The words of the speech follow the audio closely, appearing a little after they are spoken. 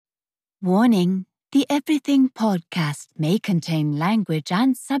Warning: the Everything podcast may contain language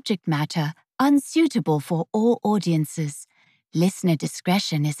and subject matter unsuitable for all audiences. Listener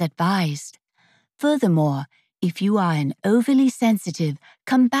discretion is advised. Furthermore, if you are an overly sensitive,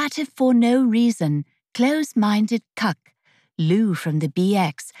 combative for no reason, close-minded cuck, Lou from the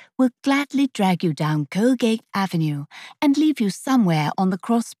BX will gladly drag you down Colgate Avenue and leave you somewhere on the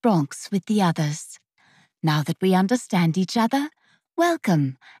Cross Bronx with the others. Now that we understand each other,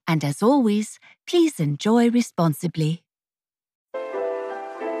 welcome, and as always, please enjoy responsibly.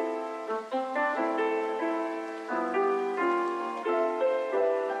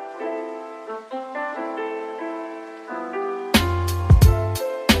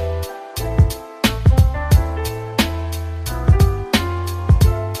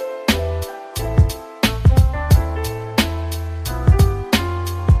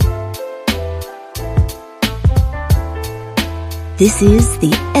 This is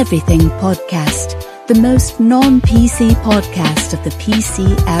the Everything Podcast, the most non-PC podcast of the PC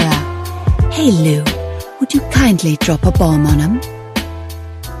era. Hey Lou, would you kindly drop a bomb on him?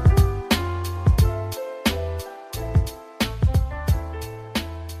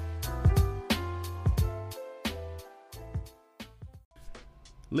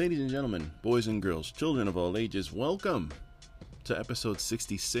 Ladies and gentlemen, boys and girls, children of all ages, welcome to episode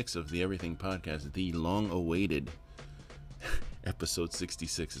 66 of the Everything Podcast, the long-awaited episode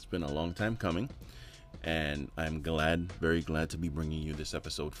 66. It's been a long time coming, and I'm very glad to be bringing you this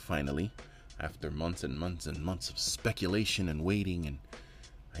episode finally, after months and months and months of speculation and waiting. And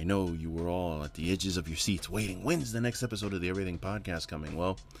I know you were all at the edges of your seats waiting, when's the next episode of the Everything Podcast coming?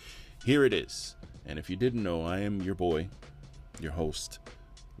 Well, here it is. And if you didn't know, I am your boy, your host,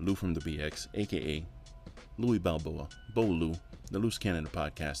 Lou from the BX, aka Louis Balboa, Bo Lou, the Loose Cannon of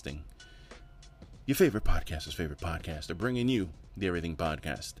podcasting. Your favorite podcaster's favorite podcaster, bringing you the Everything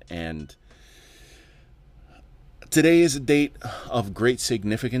Podcast. And today is a date of great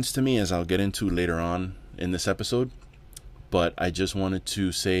significance to me, as I'll get into later on in this episode. But I just wanted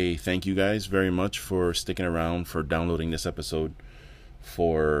to say thank you guys very much for sticking around, for downloading this episode,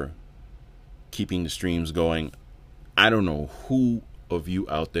 for keeping the streams going. I don't know who of you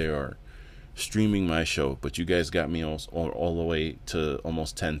out there are streaming my show, but you guys got me all the way to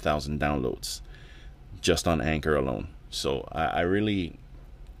almost 10,000 downloads just on Anchor alone. So I really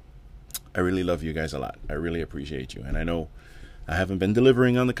love you guys a lot. I really appreciate you. And I know I haven't been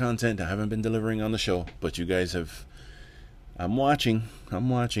delivering on the content, I haven't been delivering on the show, but you guys have. I'm watching,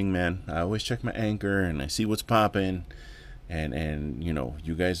 man. I always check my Anchor and I see what's popping, and you know,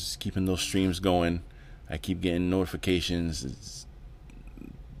 you guys keeping those streams going. I keep getting notifications.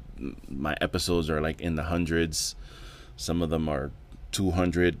 My episodes are like in the hundreds. Some of them are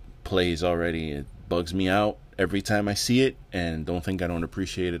 200 plays already. It bugs me out every time I see it, and don't think I don't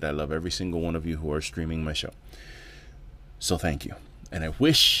appreciate it. I love every single one of you who are streaming my show. So thank you. And I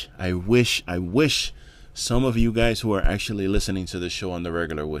wish some of you guys who are actually listening to the show on the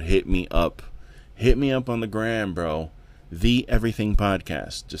regular would hit me up. Hit me up on the gram, bro. The Everything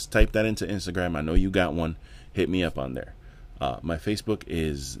Podcast. Just type that into Instagram. I know you got one. Hit me up on there. My Facebook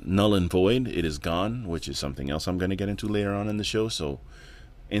is null and void. It is gone, which is something else I'm going to get into later on in the show. So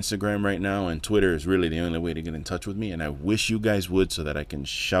Instagram right now and Twitter is really the only way to get in touch with me. And I wish you guys would, so that I can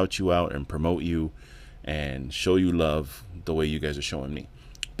shout you out and promote you and show you love the way you guys are showing me.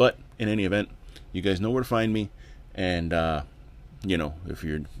 But in any event, you guys know where to find me. And, you know, if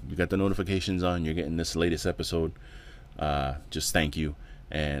you got the notifications on, you're getting this latest episode, just thank you.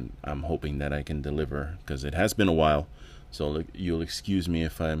 And I'm hoping that I can deliver, because it has been a while. So you'll excuse me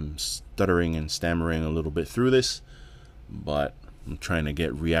if I'm stuttering and stammering a little bit through this, but I'm trying to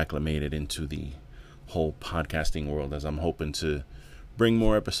get reacclimated into the whole podcasting world, as I'm hoping to bring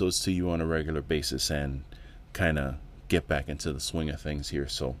more episodes to you on a regular basis and kind of get back into the swing of things here.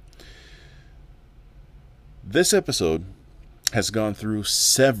 So this episode has gone through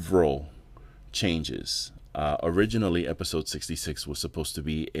several changes. Originally, episode 66 was supposed to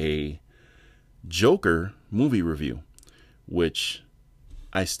be a Joker movie review, which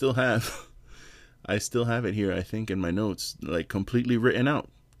I still have. I still have it here, I think, in my notes, like completely written out.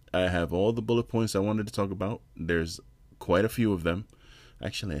 I have all the bullet points I wanted to talk about. There's quite a few of them.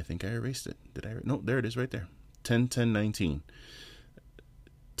 Actually, I think I erased it. Did I? No, there it is right there. 10/10/19.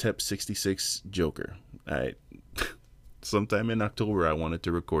 TEP 66 Joker. Sometime in October, I wanted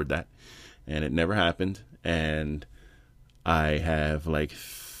to record that, and it never happened. And I have like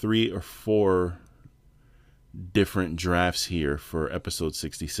 3 or 4 different drafts here for episode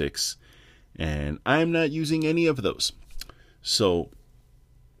 66, and I'm not using any of those. So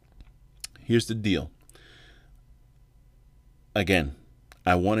here's the deal. Again,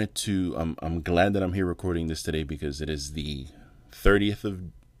 I'm glad that I'm here recording this today because it is the 30th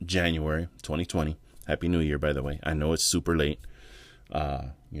of January, 2020. Happy New Year, by the way. I know it's super late.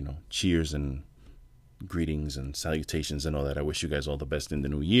 Cheers and greetings and salutations and all that. I wish you guys all the best in the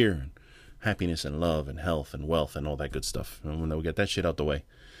new year, and happiness and love and health and wealth and all that good stuff. And when we get that shit out the way,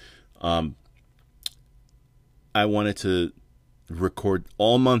 I wanted to record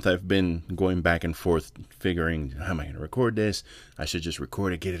all month. I've been going back and forth figuring, how am I going to record this? I should just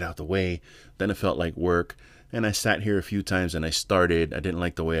record it, get it out the way. Then it felt like work. And I sat here a few times and I didn't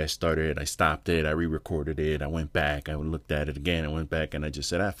like the way I started. I stopped it. I re-recorded it. I went back. I looked at it again. I went back and I just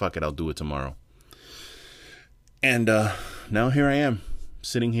said, fuck it. I'll do it tomorrow. And now here I am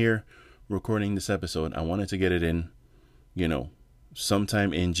sitting here recording this episode. I wanted to get it in,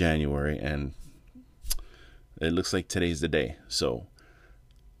 sometime in January, and it looks like today's the day. So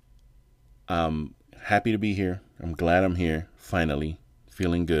I'm happy to be here. I'm glad I'm here, finally,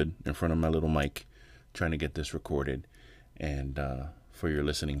 feeling good in front of my little mic, trying to get this recorded, and for your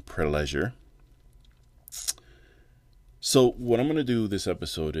listening pleasure. So what I'm going to do this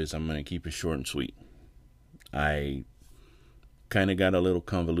episode is I'm going to keep it short and sweet. I kind of got a little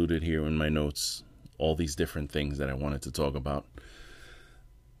convoluted here in my notes, all these different things that I wanted to talk about.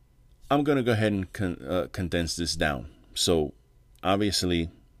 I'm going to go ahead and condense this down. So, obviously,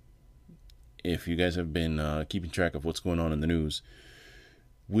 if you guys have been keeping track of what's going on in the news,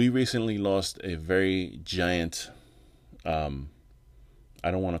 we recently lost a very giant, I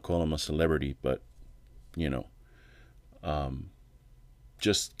don't want to call him a celebrity, but,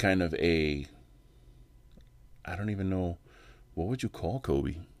 just kind of I don't even know, what would you call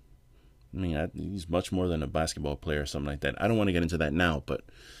Kobe? I mean, he's much more than a basketball player or something like that. I don't want to get into that now, but,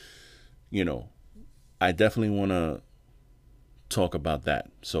 I definitely want to talk about that.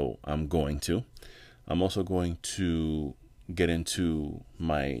 So I'm going to. I'm also going to get into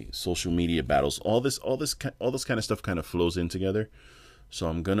my social media battles. All this kind of stuff kind of flows in together. So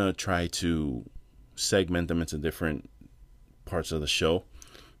I'm going to try to segment them into different parts of the show,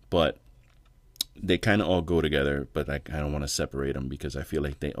 but they kind of all go together, but I don't want to separate them because I feel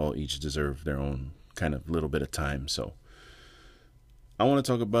like they all each deserve their own kind of little bit of time. So I want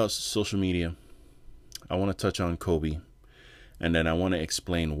to talk about social media. I want to touch on Kobe, and then I want to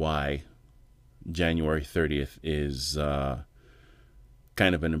explain why January 30th is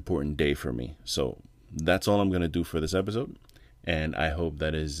kind of an important day for me. So that's all I'm going to do for this episode, and I hope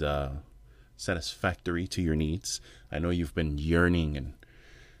that is satisfactory to your needs. I know you've been yearning and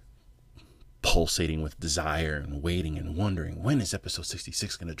pulsating with desire and waiting and wondering, when is episode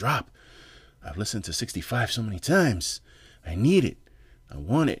 66 going to drop? I've listened to 65 so many times. I need it. I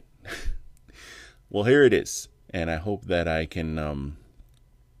want it. Well, here it is. And I hope that I can,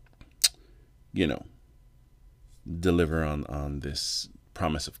 deliver on this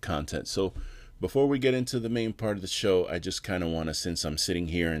promise of content. So before we get into the main part of the show, I just kind of want to, since I'm sitting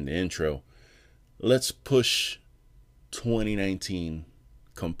here in the intro, let's push 2019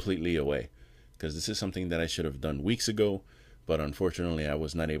 completely away. Because this is something that I should have done weeks ago, but unfortunately I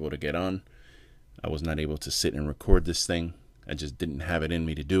was not able to get on. I was not able to sit and record this thing. I just didn't have it in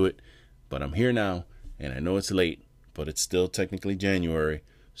me to do it. But I'm here now, and I know it's late, but it's still technically January.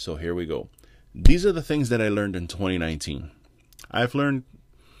 So here we go. These are the things that I learned in 2019. I've learned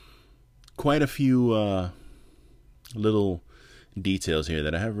quite a few little details here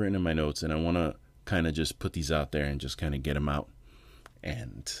that I have written in my notes, and I want to kind of just put these out there and just kind of get them out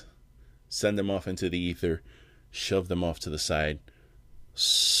and send them off into the ether, shove them off to the side,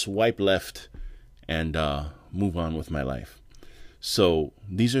 swipe left, and move on with my life. So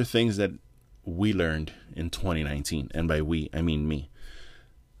these are things that we learned in 2019. And by we, I mean me.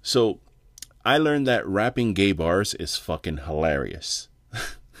 So I learned that rapping gay bars is fucking hilarious.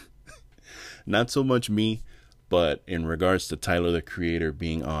 Not so much me, but in regards to Tyler, the Creator,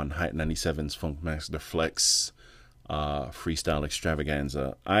 being on Hot 97's Funkmaster Flex freestyle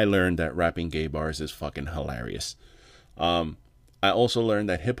extravaganza, I learned that rapping gay bars is fucking hilarious. I also learned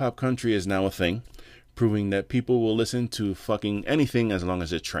that hip hop country is now a thing, proving that people will listen to fucking anything as long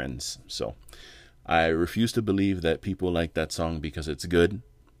as it trends. So I refuse to believe that people like that song because it's good.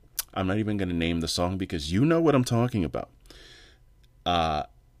 I'm not even going to name the song because you know what I'm talking about.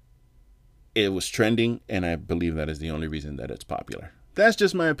 It was trending, and I believe that is the only reason that it's popular. That's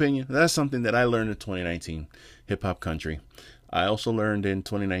just my opinion. That's something that I learned in 2019, hip-hop country. I also learned in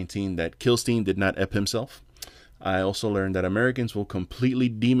 2019 that Kilstein did not ep himself. I also learned that Americans will completely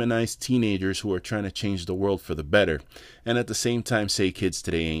demonize teenagers who are trying to change the world for the better, and at the same time say kids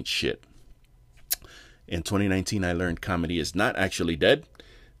today ain't shit. In 2019, I learned comedy is not actually dead.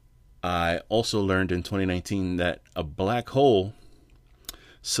 I also learned in 2019 that a black hole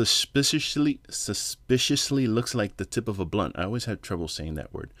Suspiciously looks like the tip of a blunt. I always have trouble saying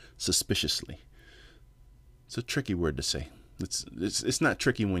that word. Suspiciously. It's a tricky word to say. It's not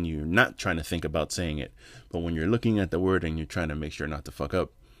tricky when you're not trying to think about saying it, but when you're looking at the word and you're trying to make sure not to fuck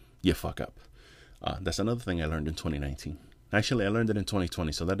up, you fuck up. That's another thing I learned in 2019. Actually, I learned it in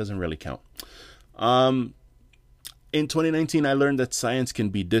 2020, so that doesn't really count. In 2019, I learned that science can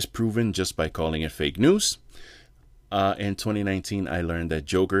be disproven just by calling it fake news. In 2019, I learned that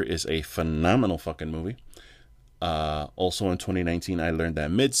Joker is a phenomenal fucking movie. Also in 2019, I learned that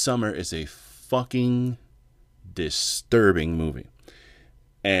Midsommar is a fucking disturbing movie.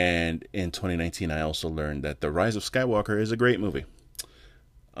 And in 2019, I also learned that The Rise of Skywalker is a great movie.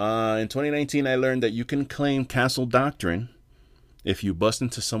 In 2019, I learned that you can claim castle doctrine if you bust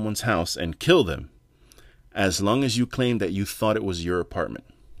into someone's house and kill them, as long as you claim that you thought it was your apartment.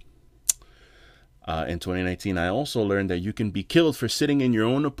 In 2019, I also learned that you can be killed for sitting in your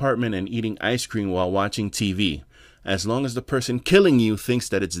own apartment and eating ice cream while watching TV, as long as the person killing you thinks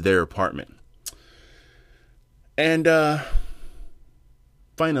that it's their apartment. And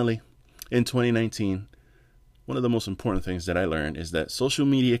finally, in 2019, one of the most important things that I learned is that social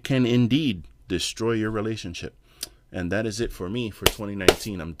media can indeed destroy your relationship. And that is it for me for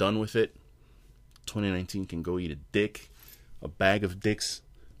 2019. I'm done with it. 2019 can go eat a dick, a bag of dicks,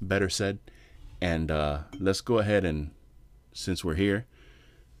 better said. And let's go ahead and, since we're here,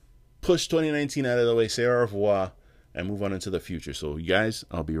 push 2019 out of the way, say au revoir, and move on into the future. So, you guys,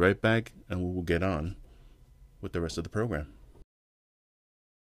 I'll be right back, and we will get on with the rest of the program.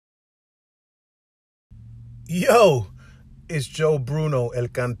 Yo, it's Joe Bruno, El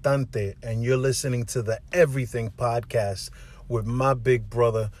Cantante, and you're listening to the Everything Podcast with my big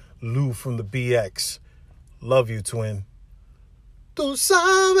brother, Lou from the BX. Love you, twin. Tú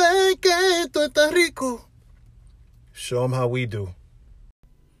sabes que tú estás rico. Show them how we do.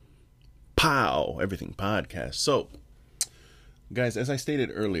 Pow! Everything Podcast. So, guys, as I stated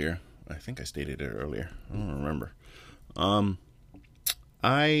earlier, I think I stated it earlier. I don't remember.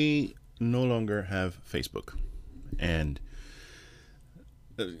 I no longer have Facebook. And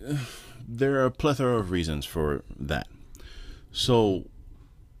there are a plethora of reasons for that. So,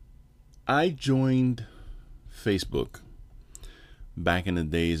 I joined Facebook back in the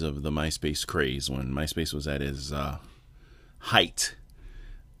days of the MySpace craze, when MySpace was at its height.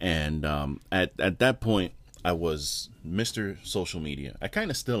 And at that point, I was Mr. Social Media. I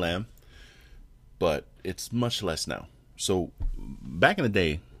kind of still am, but it's much less now. So back in the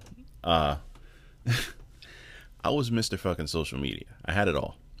day, I was Mr. fucking Social Media. I had it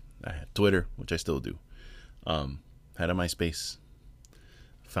all. I had Twitter, which I still do. Had a MySpace.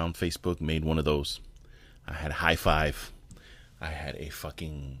 Found Facebook, made one of those. I had High Five. I had a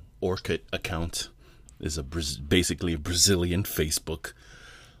fucking Orkut account. It's basically a Brazilian Facebook.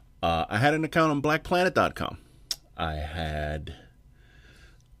 I had an account on BlackPlanet.com. I had...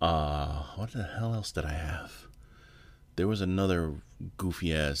 what the hell else did I have? There was another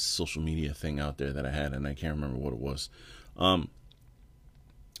goofy-ass social media thing out there that I had, and I can't remember what it was. I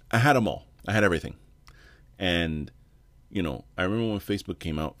had them all. I had everything. And, you know, I remember when Facebook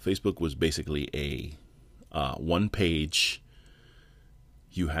came out, Facebook was basically a one page.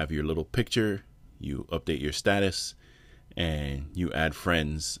 You have your little picture, you update your status, and you add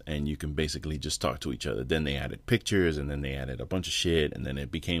friends, and you can basically just talk to each other. Then they added pictures, and then they added a bunch of shit, and then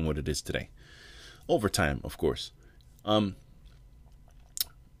it became what it is today. Over time, of course.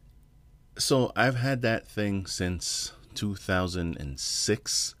 So I've had that thing since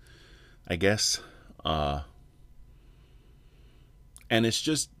 2006, I guess. And it's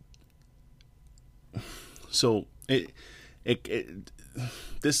just, so it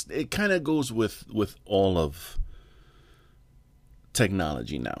kind of goes with all of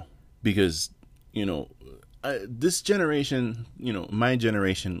technology now, because, you know, this generation, you know, my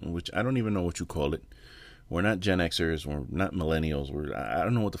generation, which I don't even know what you call it. We're not Gen Xers. We're not millennials. I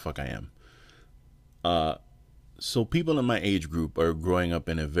don't know what the fuck I am. So people in my age group are growing up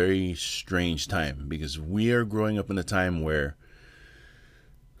in a very strange time, because we are growing up in a time where,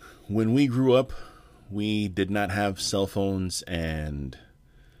 when we grew up, we did not have cell phones and,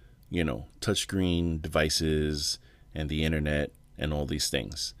 you know, touchscreen devices and the internet and all these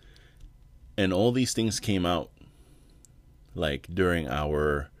things. And all these things came out like during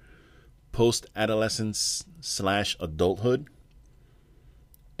our post-adolescence / adulthood.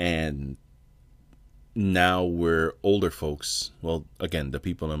 And now we're older folks. Well, again, the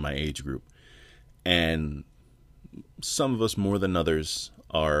people in my age group. And some of us more than others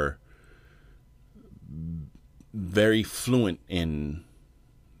are very fluent in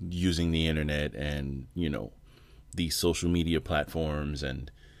using the internet and, you know, these social media platforms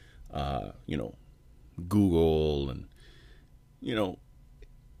and, Google and,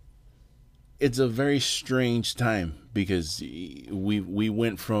 it's a very strange time because we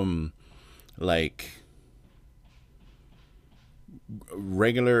went from like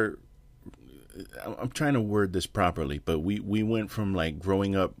regular, I'm trying to word this properly, but we went from like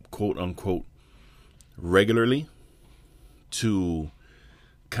growing up, quote unquote, regularly to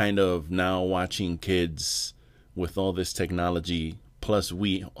kind of now watching kids with all this technology, plus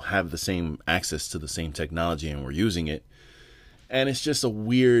we have the same access to the same technology and we're using it. And it's just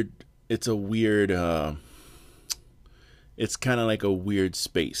it's kind of like a weird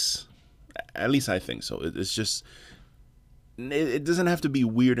space. At least I think so. It's just, it doesn't have to be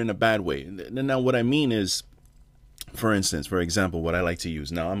weird in a bad way. Now, what I mean is, for example, what I like to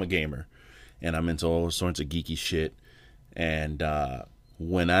use. Now, I'm a gamer, and I'm into all sorts of geeky shit. And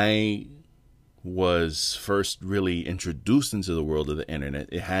when I was first really introduced into the world of the internet,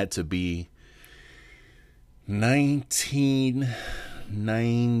 it had to be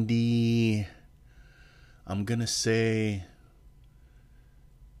 1990. I'm going to say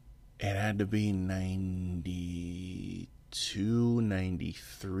it had to be 92,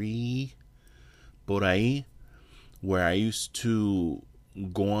 93, por ahí, where I used to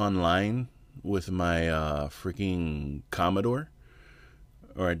go online with my freaking Commodore.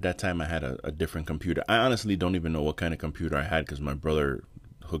 Or at that time I had a different computer. I honestly don't even know what kind of computer I had because my brother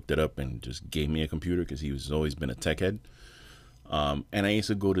hooked it up and just gave me a computer because he was always been a tech head. And I used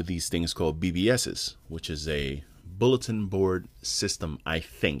to go to these things called BBSs, which is a bulletin board system, I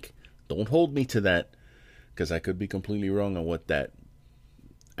think. Don't hold me to that because I could be completely wrong on what that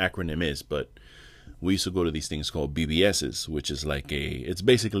acronym is. But we used to go to these things called BBSs, which is like it's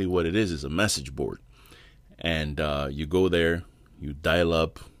basically what it is a message board. And you go there, you dial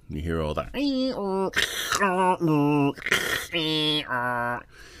up, you hear all that.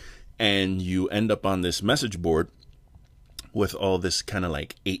 And you end up on this message board with all this kind of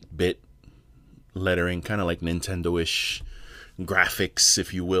like 8-bit lettering, kind of like Nintendo-ish graphics,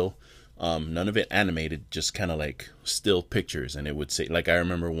 if you will. None of it animated, just kind of like still pictures. And it would say, like, I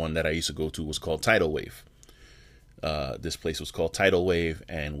remember one that I used to go to was called Tidal Wave. This place was called Tidal Wave,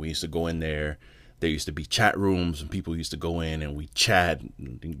 and we used to go in there. There used to be chat rooms, and people used to go in and we chat,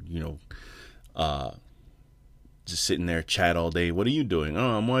 just sitting there, chat all day. What are you doing?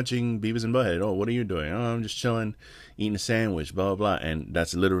 Oh, I'm watching Beavis and Butthead. Oh, what are you doing? Oh, I'm just chilling, eating a sandwich, blah, blah, blah. And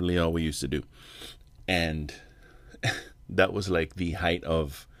that's literally all we used to do. And that was like the height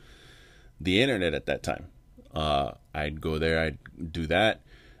of the internet at that time. I'd go there, I'd do that.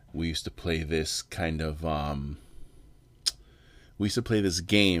 We used to play this kind of,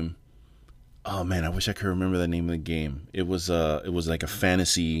 game. Oh man, I wish I could remember the name of the game. It was like a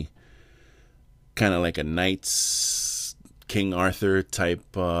fantasy, kind of like a Knights King Arthur type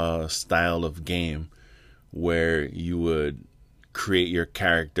style of game, where you would create your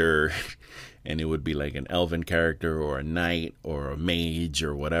character, and it would be like an elven character or a knight or a mage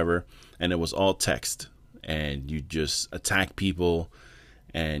or whatever, and it was all text, and you just attack people,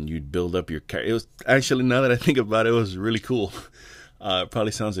 and you'd build up your character. It was actually, now that I think about it, it was really cool. It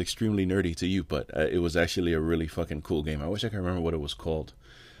probably sounds extremely nerdy to you, but it was actually a really fucking cool game. I wish I could remember what it was called.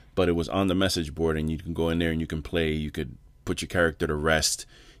 But it was on the message board, and you can go in there and you can play. You could put your character to rest.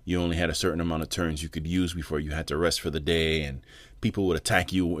 You only had a certain amount of turns you could use before you had to rest for the day. And people would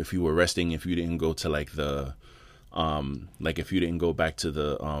attack you if you were resting, if you didn't go to like the, if you didn't go back to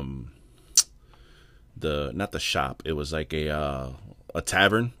the not the shop. It was like a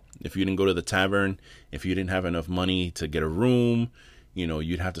tavern. If you didn't go to the tavern, if you didn't have enough money to get a room,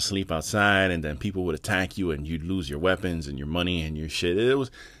 you'd have to sleep outside, and then people would attack you, and you'd lose your weapons and your money and your shit. It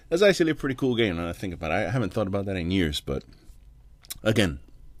was actually a pretty cool game now that I think about it. I haven't thought about that in years, but again,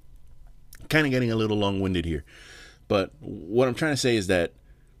 kind of getting a little long-winded here. But what I'm trying to say is that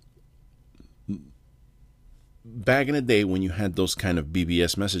back in the day when you had those kind of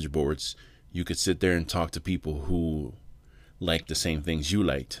BBS message boards, you could sit there and talk to people who liked the same things you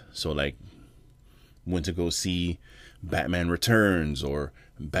liked. So like, went to go see Batman Returns, or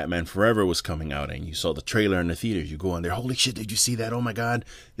Batman Forever was coming out, and you saw the trailer in the theaters. You go on there, holy shit, did you see that? Oh my god,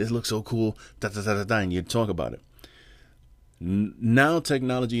 this looks so cool, da da da da da, and you'd talk about it. Now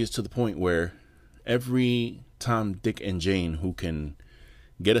technology is to the point where every Tom, Dick, and Jane who can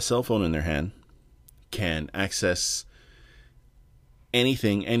get a cell phone in their hand can access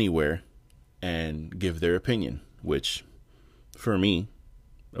anything, anywhere, and give their opinion, which, for me,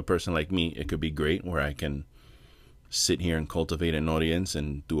 a person like me, it could be great, where I can sit here and cultivate an audience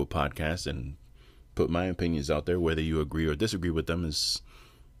and do a podcast and put my opinions out there. Whether you agree or disagree with them is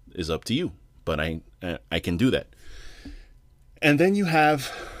up to you. But I can do that. And then you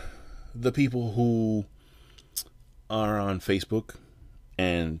have the people who are on Facebook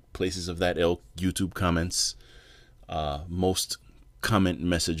and places of that ilk, YouTube comments, most comment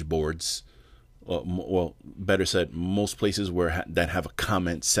message boards. Well, better said, most places where that have a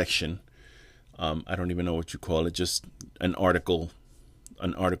comment section. I don't even know what you call it, just an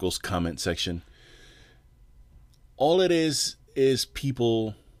article's comment section. All it is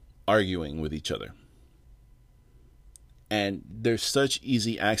people arguing with each other. And there's such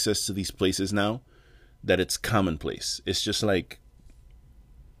easy access to these places now that it's commonplace. It's just like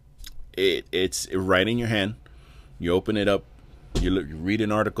it's right in your hand. You open it up, you read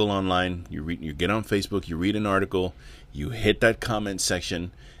an article online, you get on Facebook, you read an article, you hit that comment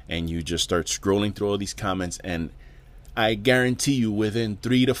section, and you just start scrolling through all these comments. And I guarantee you, within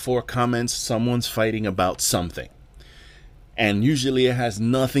 3 to 4 comments, someone's fighting about something. And usually it has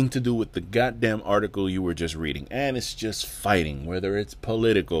nothing to do with the goddamn article you were just reading. And it's just fighting, whether it's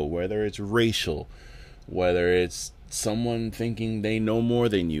political, whether it's racial, whether it's someone thinking they know more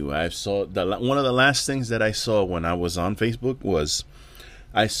than you. I saw one of the last things that I saw when I was on Facebook was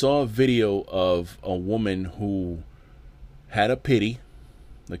I saw a video of a woman who had a cutie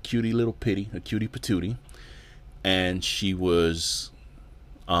patootie, and she was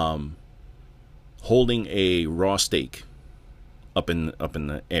holding a raw steak up in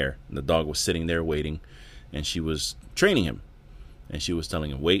the air. The dog was sitting there waiting, and she was training him, and she was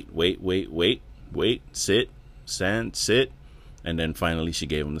telling him, wait, sit, stand, sit, and then finally she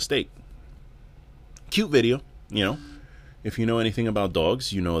gave him the steak. Cute video, you know. If you know anything about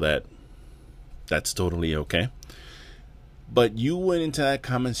dogs, you know that that's totally okay. But you went into that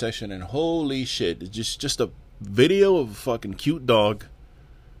comment section and holy shit, it's just a video of a fucking cute dog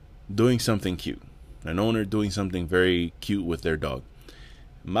doing something cute. An owner doing something very cute with their dog.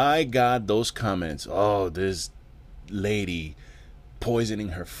 My God, those comments. Oh, this lady poisoning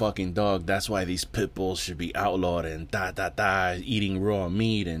her fucking dog. That's why these pit bulls should be outlawed, and eating raw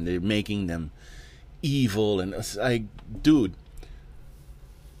meat, and they're making them evil. And it's like, dude,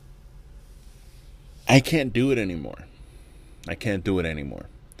 I can't do it anymore.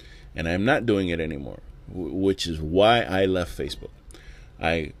 And I'm not doing it anymore, which is why I left Facebook.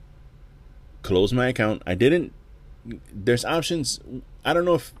 I closed my account. There's options. I don't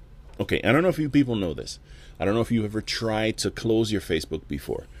know if you people know this. I don't know if you ever tried to close your Facebook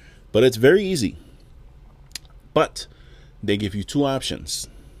before, but it's very easy. But they give you 2 options.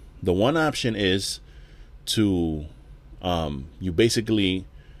 The one option is to you basically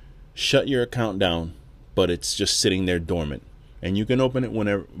shut your account down, but it's just sitting there dormant, and you can open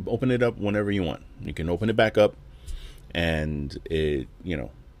it up whenever you want. You can open it back up, and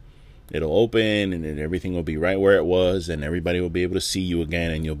it'll open, and then everything will be right where it was, and everybody will be able to see you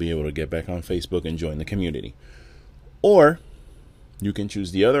again, and you'll be able to get back on Facebook and join the community. Or you can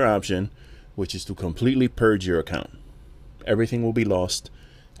choose the other option, which is to completely purge your account. Everything will be lost,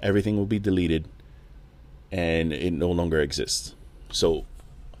 everything will be deleted, and it no longer exists. So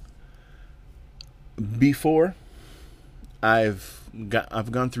before, I've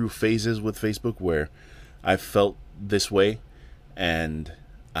gone through phases with Facebook where I felt this way, and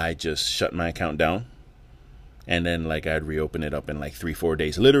I just shut my account down, and then I'd reopen it up in 3-4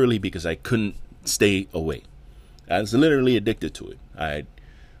 days, literally, because I couldn't stay away. I was literally addicted to it. I'd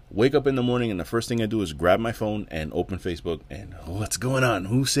wake up in the morning, and the first thing I do is grab my phone and open Facebook, and what's going on?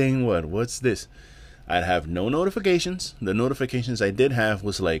 Who's saying what? What's this? I'd have no notifications. The notifications I did have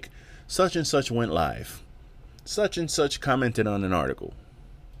was such and such went live, such and such commented on an article,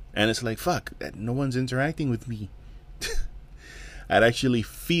 and it's fuck, that no one's interacting with me. I'd actually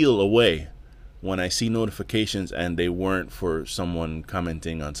feel a way when I see notifications and they weren't for someone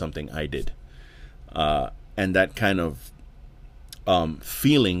commenting on something I did. And that kind of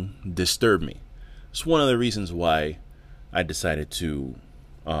feeling disturbed me. It's one of the reasons why I decided to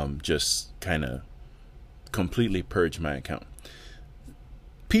just kind of completely purge my account.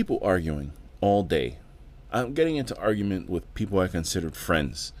 People arguing all day. I'm getting into argument with people I considered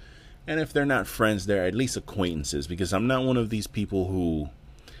friends. And if they're not friends, they're at least acquaintances, because I'm not one of these people who,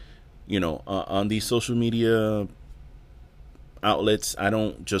 on these social media outlets, I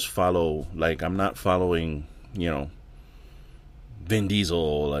don't just follow, I'm not following, Vin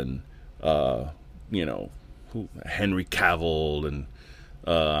Diesel and, Henry Cavill, and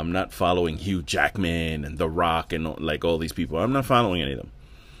I'm not following Hugh Jackman and The Rock and all these people. I'm not following any of them.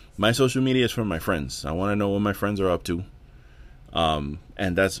 My social media is for my friends. I want to know what my friends are up to.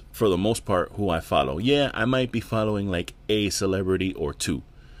 And that's for the most part who I follow. Yeah, I might be following a celebrity or 2,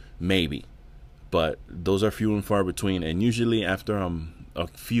 maybe, but those are few and far between. And usually after a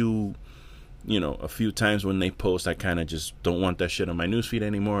few a few times when they post, I kind of just don't want that shit on my newsfeed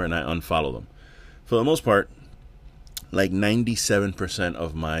anymore, and I unfollow them. For the most part, like 97%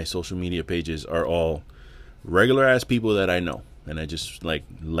 of my social media pages are all regular ass people that I know, and I just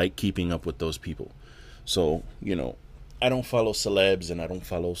like keeping up with those people. So, I don't follow celebs, and I don't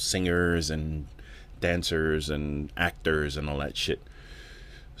follow singers and dancers and actors and all that shit.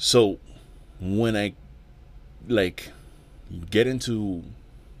 So when I get into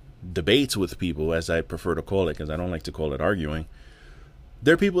debates with people, as I prefer to call it, because I don't like to call it arguing,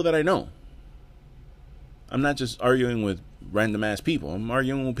 they're people that I know. I'm not just arguing with random ass people. I'm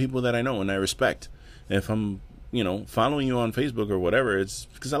arguing with people that I know and I respect. If I'm, following you on Facebook or whatever, it's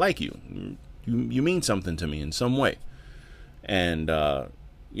because I like you. You mean something to me in some way. And,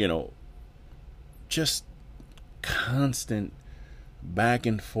 just constant back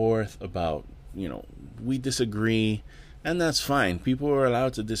and forth about, we disagree. And that's fine. People are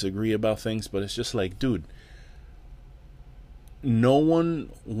allowed to disagree about things, but it's just like, dude, no one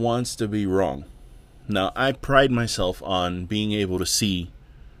wants to be wrong. Now, I pride myself on being able to see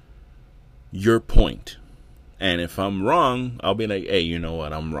your point. And if I'm wrong, I'll be like, hey, you know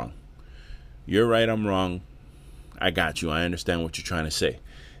what? I'm wrong. You're right, I'm wrong. I got you. I understand what you're trying to say.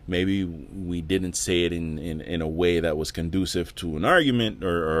 Maybe we didn't say it in a way that was conducive to an argument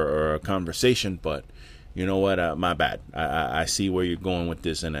or a conversation, but you know what? My bad. I see where you're going with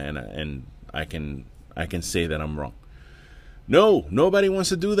this, and I can say that I'm wrong. No, nobody wants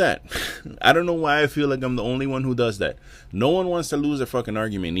to do that. I don't know why I feel like I'm the only one who does that. No one wants to lose a fucking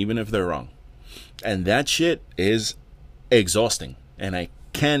argument, even if they're wrong. And that shit is exhausting, and I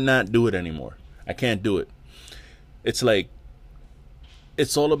cannot do it anymore. I can't do it. It's like,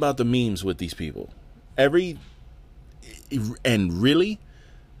 it's all about the memes with these people. And really,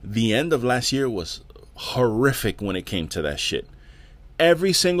 the end of last year was horrific when it came to that shit.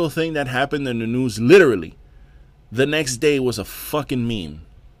 Every single thing that happened in the news, literally, the next day was a fucking meme.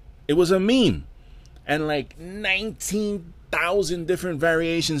 It was a meme. And like 19,000 different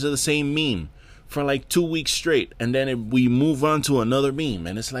variations of the same meme for like 2 weeks straight. And then we move on to another meme.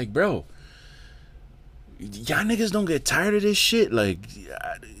 And it's like, bro, y'all niggas don't get tired of this shit? Like,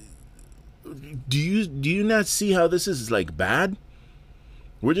 do you not see how this is like bad?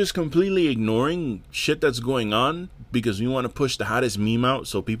 We're just completely ignoring shit that's going on because we want to push the hottest meme out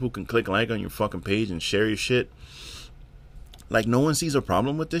so people can click like on your fucking page and share your shit. Like, no one sees a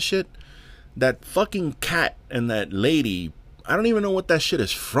problem with this shit. That fucking cat and that lady, I don't even know what that shit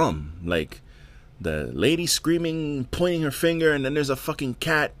is from. Like, the lady screaming, pointing her finger, and then there's a fucking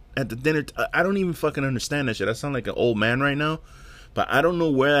cat at the dinner. I don't even fucking understand that shit. I sound like an old man right now. But I don't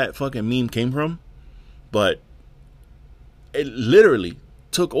know where that fucking meme came from. But it literally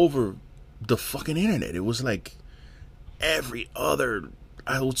took over the fucking internet. It was like every other,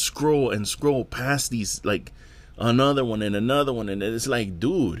 I would scroll and scroll past these, like another one and another one, and it's like,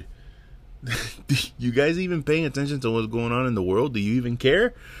 dude, you guys even paying attention to what's going on in the world? Do you even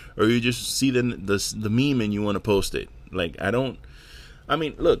care? Or you just see the meme and you want to post it? Like, I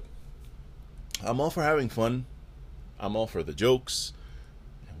mean, look, I'm all for having fun. I'm all for the jokes,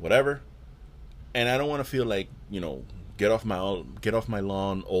 whatever. And I don't want to feel like, get off my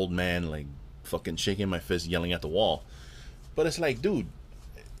lawn, old man, like fucking shaking my fist, yelling at the wall. But it's like, dude,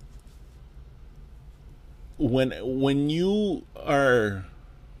 when you are,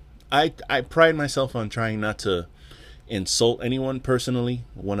 I pride myself on trying not to insult anyone personally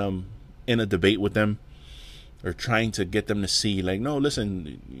when I'm in a debate with them, or trying to get them to see, like, no,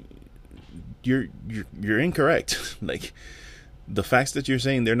 listen, you're incorrect. Like, the facts that you're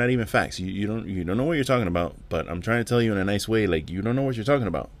saying, they're not even facts. You don't know what you're talking about. But I'm trying to tell you in a nice way, like, you don't know what you're talking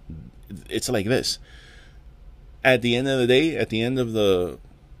about. It's like this. At the end of the day, at the end of the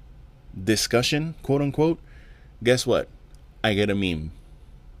discussion, quote unquote, guess what? I get a meme.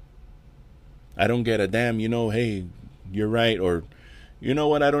 I don't get a damn, hey, you're right, or you know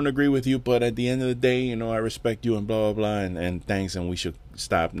what, I don't agree with you, but at the end of the day, I respect you and blah, blah, blah, and thanks, and we should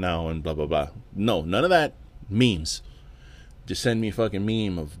stop now and blah, blah, blah. No, none of that. Memes. Just send me a fucking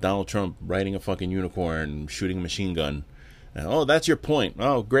meme of Donald Trump riding a fucking unicorn, shooting a machine gun. And, oh, that's your point.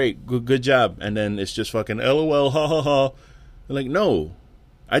 Oh, great. Good job. And then it's just fucking LOL, ha ha ha. Like, no.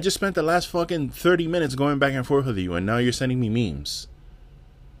 I just spent the last fucking 30 minutes going back and forth with you, and now you're sending me memes.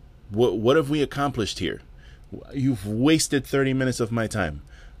 What have we accomplished here? You've wasted 30 minutes of my time.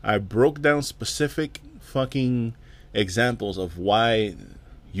 I broke down specific fucking examples of why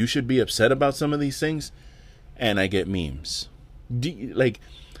you should be upset about some of these things, and I get memes. Like,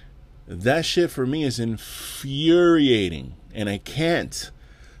 that shit for me is infuriating, and I can't.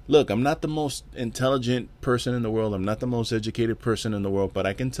 Look, I'm not the most intelligent person in the world. I'm not the most educated person in the world, but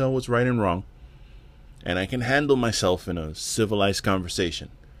I can tell what's right and wrong. and I can handle myself in a civilized conversation.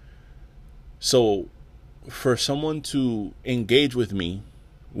 So for someone to engage with me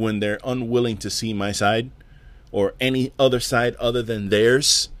when they're unwilling to see my side or any other side other than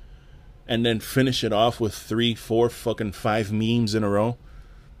theirs, and then finish it off with 3, 4, fucking 5 memes in a row,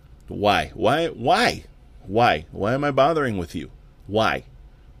 why am I bothering with you? Why? It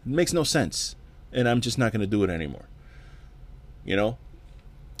makes no sense, and I'm just not going to do it anymore. You know,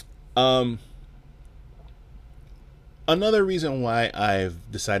 another reason why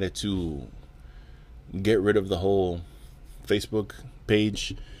I've decided to get rid of the whole Facebook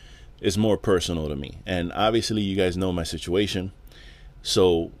page is more personal to me. And obviously you guys know my situation.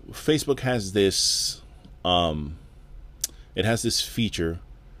 So Facebook has this it has this feature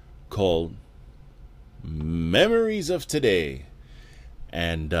called Memories of Today.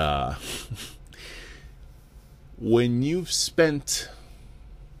 And when you've spent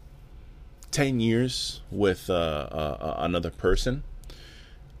 10 years with another person,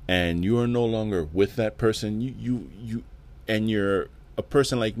 and you are no longer with that person, you and you're a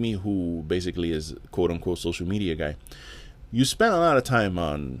person like me who basically is quote unquote social media guy, you spend a lot of time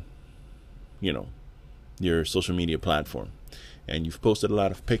on, you know, your social media platform, and you've posted a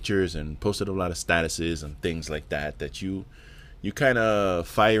lot of pictures and posted a lot of statuses and things like that that you kind of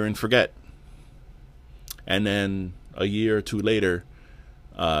fire and forget. And then a year or two later,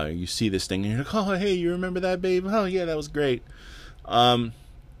 you see this thing and you're like, oh, hey, you remember that, babe? Oh yeah, that was great.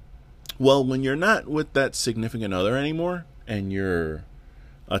 Well, when you're not with that significant other anymore, and you're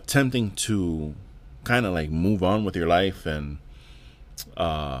attempting to kind of like move on with your life, and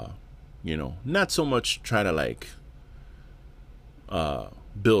you know, not so much try to like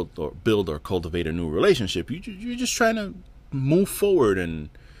build or cultivate a new relationship. You're just trying to move forward, and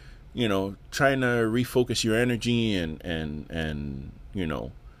you know, trying to refocus your energy and you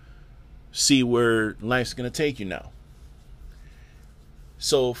know, see where life's gonna take you now.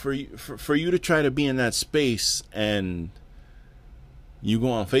 So for you to try to be in that space, and you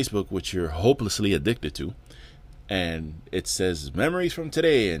go on Facebook, which you're hopelessly addicted to, and it says memories from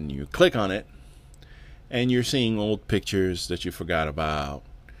today, and you click on it, and you're seeing old pictures that you forgot about,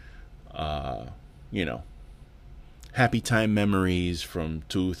 you know, happy time memories from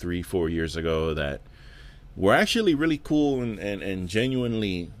 2, 3, 4 years ago that were actually really cool and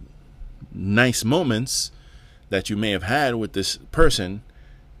genuinely nice moments that you may have had with this person.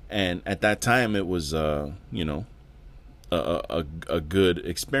 And at that time, it was, you know, a good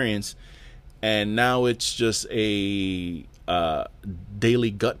experience. And now it's just a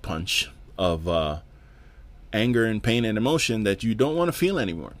daily gut punch of anger and pain and emotion that you don't want to feel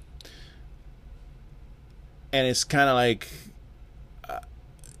anymore. And it's kind of like,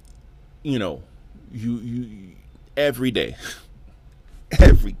 you know, you every day,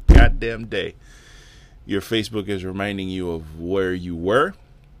 every goddamn day, your Facebook is reminding you of where you were.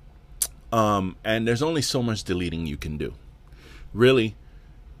 And there's only so much deleting you can do. Really,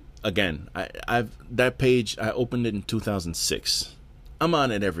 again, I've that page, I opened it in 2006. I'm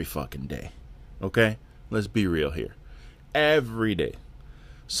on it every fucking day. Okay? Let's be real here. Every day.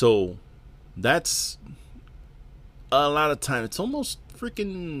 So that's a lot of time. It's almost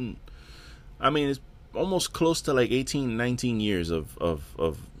freaking, I mean, it's almost close to like 18, 19 years of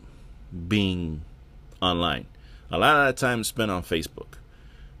being online. A lot of that time spent on Facebook.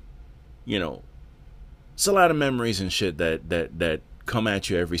 You know, it's a lot of memories and shit that come at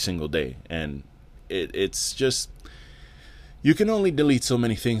you every single day. And it's just, you can only delete so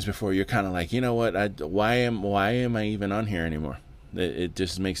many things before you're kind of like, you know what, why am I even on here anymore? It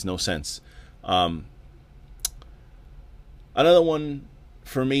just makes no sense. Another one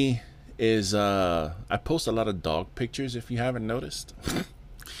for me is I post a lot of dog pictures, if you haven't noticed.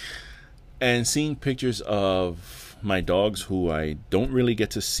 And seeing pictures of my dogs who I don't really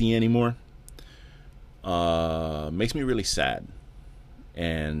get to see anymore makes me really sad.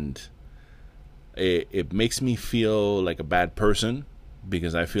 And it makes me feel like a bad person,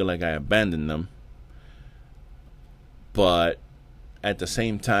 because I feel like I abandoned them. But at the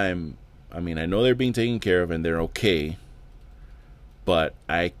same time, I mean, I know they're being taken care of and they're okay, but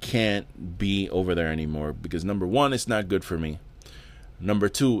I can't be over there anymore, because number one, it's not good for me. Number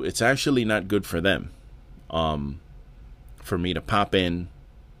two, it's actually not good for them. For me to pop in,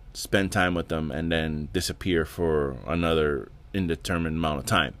 spend time with them, and then disappear for another indeterminate amount of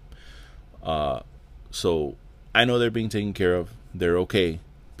time. So I know they're being taken care of. They're okay,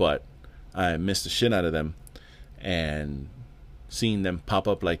 but I miss the shit out of them. And seeing them pop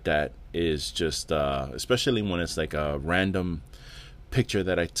up like that is just, especially when it's like a random picture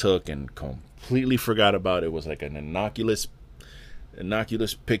that I took and completely forgot about. It was like an innocuous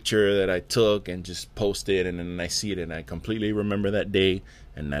innocuous picture that I took and just posted, and then I see it and I completely remember that day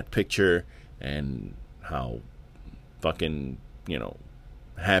and that picture and how fucking,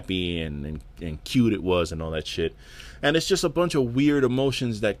 happy and cute it was and all that shit. And it's just a bunch of weird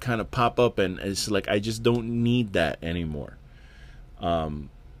emotions that kind of pop up, and it's like I just don't need that anymore.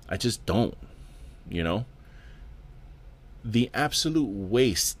 I just don't, the absolute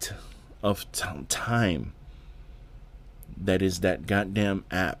waste of time that is that goddamn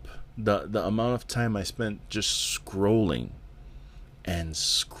app. The amount of time I spent just scrolling and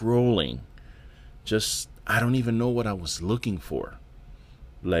scrolling. Just, I don't even know what I was looking for.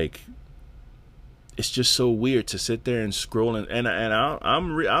 Like, it's just so weird to sit there and scroll, and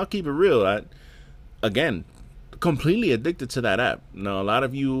I'll keep it real. Again, completely addicted to that app. Now, a lot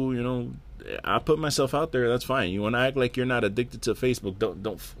of you, I put myself out there. That's fine. You want to act like you're not addicted to Facebook?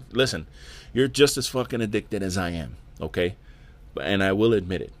 Don't listen. You're just as fucking addicted as I am. Okay, and I will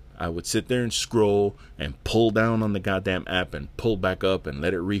admit it. I would sit there and scroll and pull down on the goddamn app and pull back up and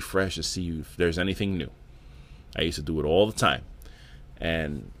let it refresh to see if there's anything new. I used to do it all the time,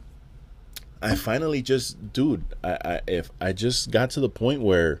 and I finally just, dude, I just got to the point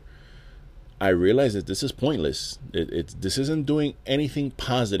where I realized that this is pointless. This isn't doing anything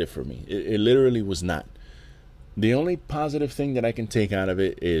positive for me. It literally was not. The only positive thing that I can take out of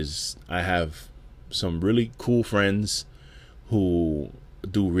it is I have some really cool friends who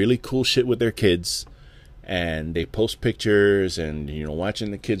do really cool shit with their kids, and they post pictures and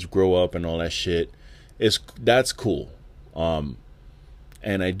watching the kids grow up and all that shit. That's cool.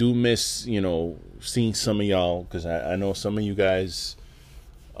 And I do miss seeing some of y'all, because I know some of you guys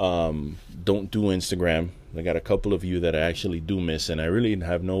don't do Instagram. I got a couple of you that I actually do miss, and I really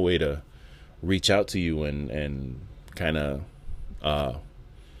have no way to reach out to you and kind of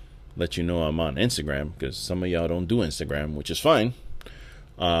let you know I'm on Instagram, because some of y'all don't do Instagram, which is fine.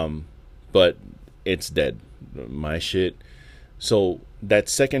 But it's dead, my shit. So that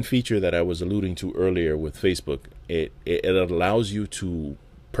second feature that I was alluding to earlier with Facebook, it allows you to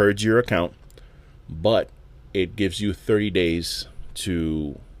purge your account, but it gives you 30 days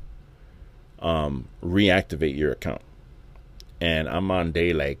to reactivate your account. And I'm on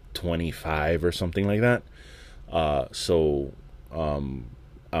day like 25 or something like that. So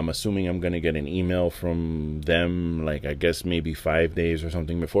I'm assuming I'm going to get an email from them, like, I guess maybe 5 days or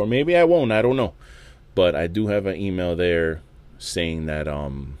something before. Maybe I won't. I don't know. But I do have an email there saying that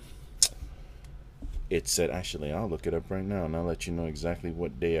it said, actually, I'll look it up right now and I'll let you know exactly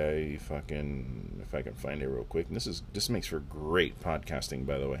what day if I can find it real quick. And this makes for great podcasting,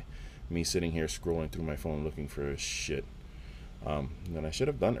 by the way. Me sitting here scrolling through my phone looking for shit that I should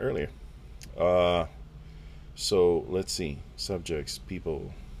have done earlier. So let's see. Subjects,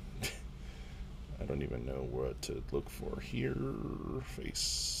 people. I don't even know what to look for here.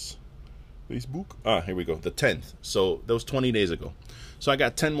 Facebook. Here we go. The 10th. So that was 20 days ago. So I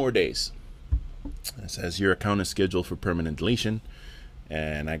got 10 more days. It says your account is scheduled for permanent deletion,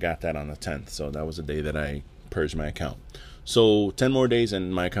 and I got that on the 10th. So that was the day that I purged my account. So 10 more days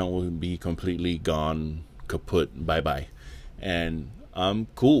and my account will be completely gone, kaput, bye-bye. And I'm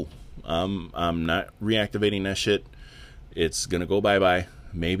cool. I'm not reactivating that shit. It's gonna go bye-bye.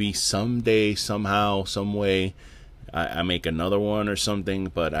 Maybe someday, somehow, some way, I make another one or something,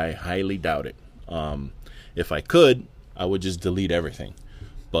 but I highly doubt it. If I could, I would just delete everything.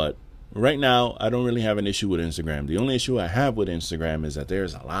 But right now, I don't really have an issue with Instagram. The only issue I have with Instagram is that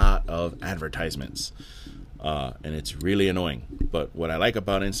there's a lot of advertisements. And it's really annoying. But what I like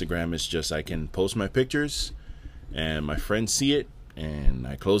about Instagram is just I can post my pictures and my friends see it and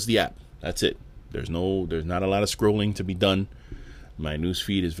I close the app. That's it. There's not a lot of scrolling to be done. My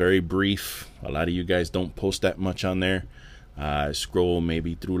newsfeed is very brief. A lot of you guys don't post that much on there. I scroll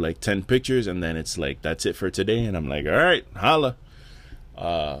maybe through like 10 pictures and then it's like, that's it for today. And I'm like, all right, holla.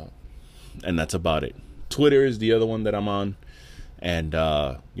 And that's about it. Twitter is the other one that I'm on. And,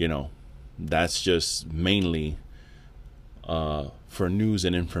 that's just mainly for news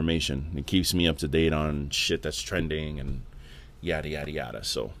and information. It keeps me up to date on shit that's trending and yada, yada, yada.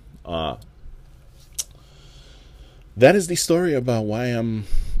 So, that is the story about why I'm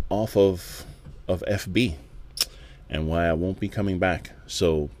off of FB and why I won't be coming back.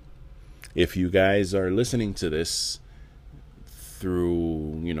 So if you guys are listening to this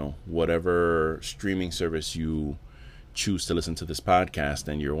through, whatever streaming service you choose to listen to this podcast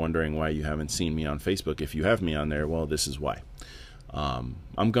and you're wondering why you haven't seen me on Facebook, if you have me on there, well, this is why.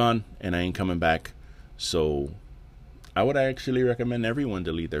 I'm gone and I ain't coming back. So I would actually recommend everyone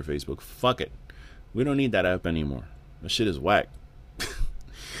delete their Facebook. Fuck it. We don't need that app anymore. That shit is whack.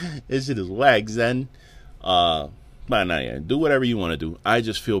 This shit is whack, Zen. But not yet. Do whatever you want to do. I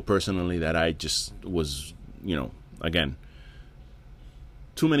just feel personally that I just was, again,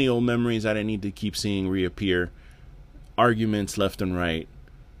 too many old memories that I need to keep seeing reappear. Arguments left and right.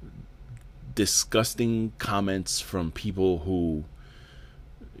 Disgusting comments from people who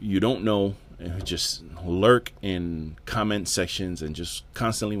you don't know, and who just lurk in comment sections and just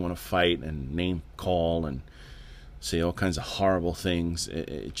constantly want to fight and name call and say all kinds of horrible things.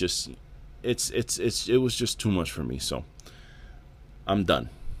 It was just too much for me. So I'm done,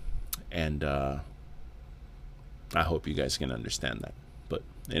 and I hope you guys can understand that. But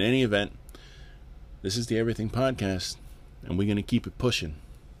in any event, this is the Everything Podcast, and we're gonna keep it pushing.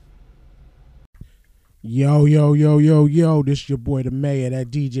 Yo, this is your boy the mayor, that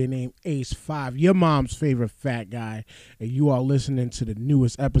DJ named Ace5, your mom's favorite fat guy, and you are listening to the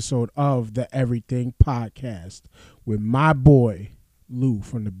newest episode of the Everything Podcast with my boy Lou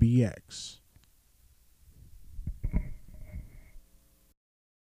from the BX.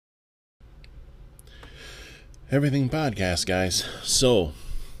 Everything Podcast, guys. So,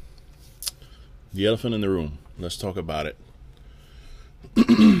 the elephant in the room. Let's talk about it.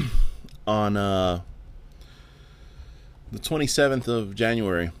 On the 27th of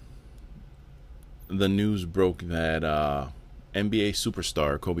January, the news broke that NBA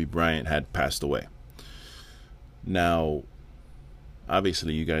superstar Kobe Bryant had passed away. Now,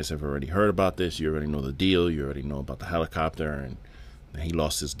 obviously, you guys have already heard about this. You already know the deal. You already know about the helicopter, and he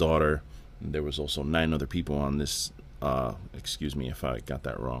lost his daughter. There was also 9 other people on this. Excuse me if I got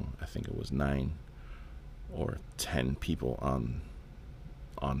that wrong. I think it was 9 or 10 people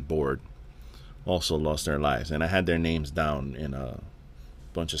on board also lost their lives, and I had their names down in a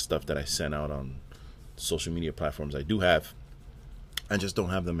bunch of stuff that I sent out on social media platforms. I do have. I just don't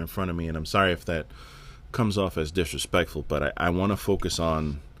have them in front of me, and I'm sorry if that comes off as disrespectful, but I want to focus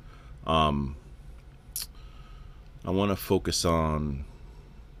on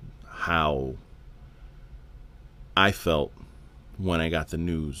how I felt when I got the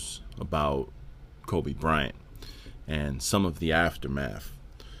news about Kobe Bryant and some of the aftermath.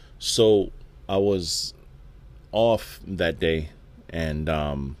 So I was off that day, and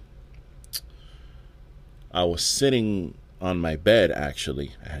I was sitting on my bed,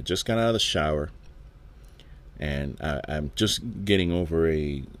 actually. I had just got out of the shower, and I'm just getting over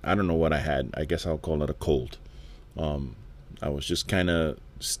I don't know what I had. I guess I'll call it a cold. I was just kind of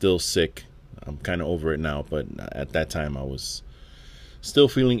still sick. I'm kind of over it now, but at that time I was still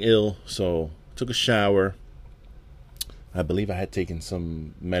feeling ill, so took a shower. I believe I had taken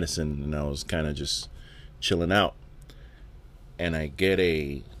some medicine, and I was kind of just chilling out. And I get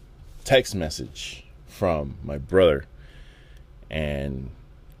a text message from my brother, and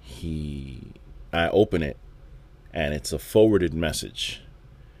I open it, and it's a forwarded message,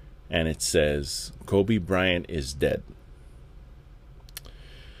 and it says, Kobe Bryant is dead.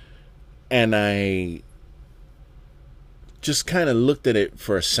 And I just kind of looked at it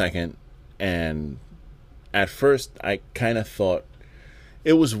for a second, and at first I kind of thought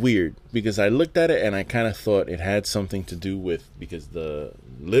it was weird, because I looked at it and I kind of thought it had something to do with, because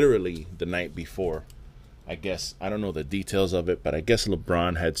literally the night before, I guess, I don't know the details of it, but I guess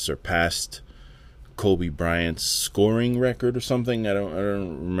LeBron had surpassed Kobe Bryant's scoring record or something. I don't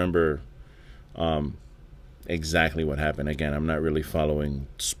remember exactly what happened. Again, I'm not really following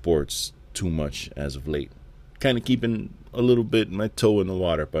sports too much as of late. Kind of keeping a little bit my toe in the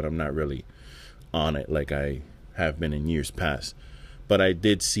water, but I'm not really on it like I have been in years past. But I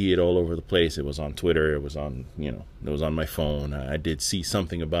did see it all over the place. It was on Twitter. It was on, it was on my phone. I did see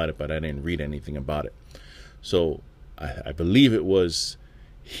something about it, but I didn't read anything about it. So I believe it was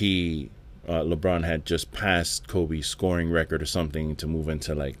LeBron had just passed Kobe's scoring record or something to move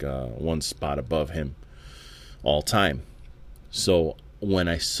into like one spot above him all time. So when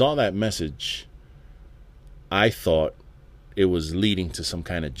I saw that message, I thought it was leading to some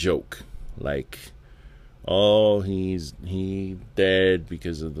kind of joke, like, oh, he dead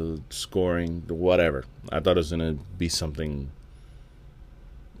because of the scoring, whatever. I thought it was going to be something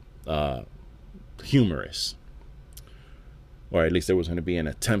humorous, or at least there was going to be an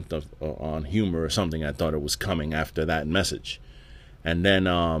attempt on humor or something. I thought it was coming after that message. And then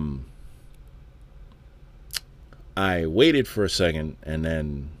I waited for a second, and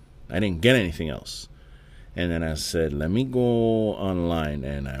then I didn't get anything else. And then I said, let me go online.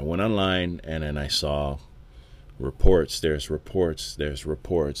 And I went online, and then I saw reports. There's reports.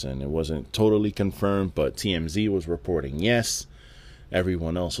 And it wasn't totally confirmed, but TMZ was reporting yes.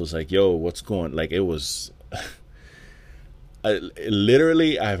 Everyone else was like, yo, what's going on? Like, it was...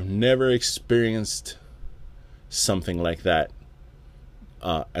 literally, I've never experienced something like that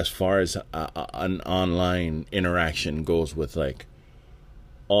as far as an online interaction goes with like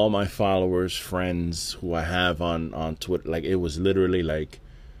all my followers, friends who I have on Twitter. Like, it was literally like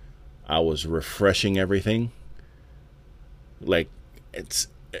I was refreshing everything. Like, it's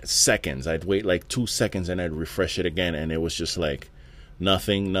seconds. I'd wait like 2 seconds and I'd refresh it again, and it was just like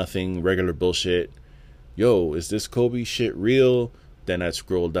nothing, regular bullshit. Yo, is this Kobe shit real? Then I'd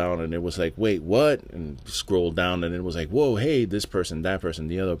scroll down and it was like, wait, what? And scroll down and it was like, whoa, hey, this person, that person,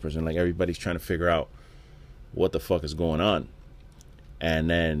 the other person. Like, everybody's trying to figure out what the fuck is going on. And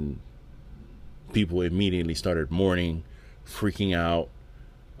then people immediately started mourning, freaking out.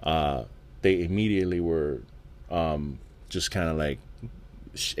 They immediately were just kind of like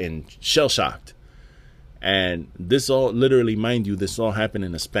in shell shocked. And this all, literally, mind you, this all happened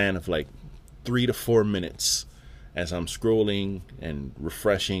in a span of like 3 to 4 minutes as I'm scrolling and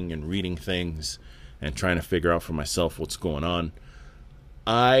refreshing and reading things and trying to figure out for myself what's going on.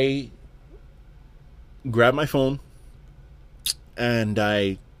 I grabbed my phone and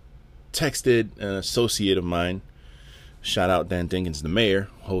I texted an associate of mine. Shout out Dan Dinkins, the mayor,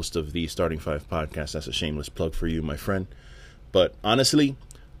 host of the Starting Five podcast. That's a shameless plug for you, my friend. But honestly,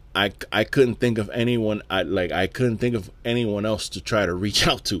 I couldn't think of anyone. I couldn't think of anyone else to try to reach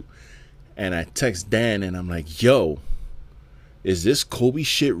out to. And I text Dan and I'm like, yo, is this Kobe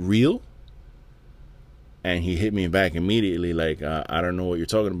shit real? And he hit me back immediately like, I don't know what you're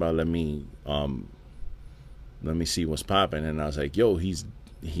talking about. Let me see what's popping. And I was like, yo,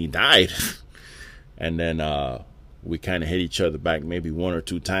 he died. And then we kind of hit each other back maybe 1 or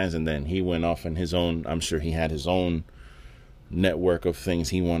 2 times. And then he went off on his own. I'm sure he had his own network of things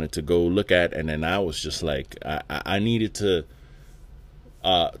he wanted to go look at. And then I was just like, I needed to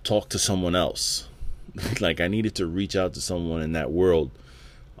talk to someone else. Like, I needed to reach out to someone in that world,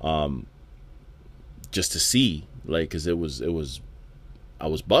 just to see, like, because I was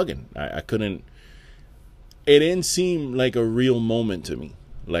bugging. I couldn't. It didn't seem like a real moment to me.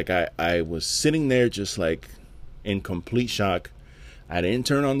 Like, I was sitting there just like in complete shock. I didn't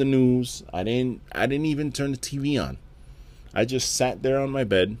turn on the news. I didn't even turn the TV on. I just sat there on my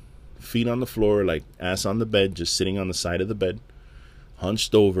bed, feet on the floor, like ass on the bed, just sitting on the side of the bed,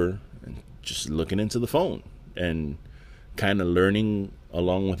 hunched over and just looking into the phone and kind of learning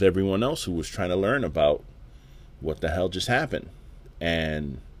along with everyone else who was trying to learn about what the hell just happened.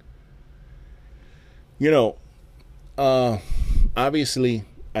 And, you know, obviously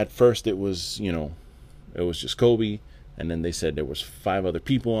at first it was, it was just Kobe. And then they said there was 5 other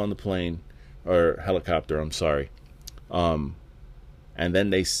people on the plane or helicopter. I'm sorry. And then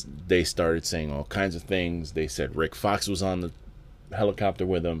they started saying all kinds of things. They said Rick Fox was on the helicopter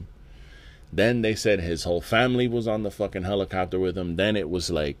with him. Then they said his whole family was on the fucking helicopter with him. Then it was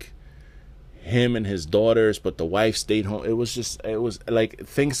like him and his daughters, but the wife stayed home. It was like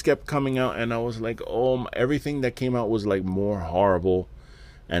things kept coming out, and I was like, oh, everything that came out was like more horrible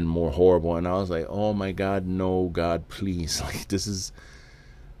and more horrible. And I was like, oh my God, no, God, please. Like, this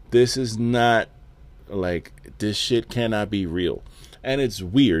is not, like, this shit cannot be real. And it's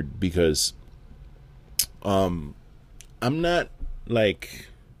weird because I'm not like,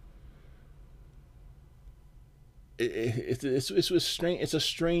 it's strange. It's a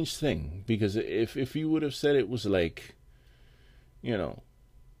strange thing because if you would have said it was like,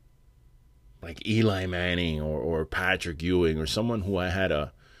 like Eli Manning or Patrick Ewing or someone who I had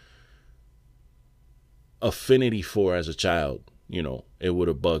a affinity for as a child, it would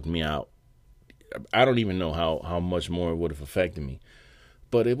have bugged me out. I don't even know how much more it would have affected me.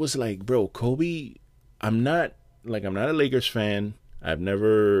 But it was like, bro, Kobe, I'm not a Lakers fan. I'm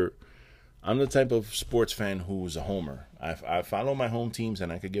the type of sports fan who's a homer. I follow my home teams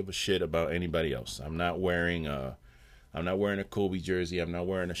and I could give a shit about anybody else. I'm not wearing a Kobe jersey. I'm not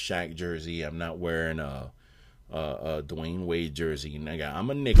wearing a Shaq jersey. I'm not wearing a Dwayne Wade jersey. I'm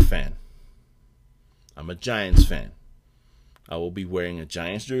a Knicks fan. I'm a Giants fan. I will be wearing a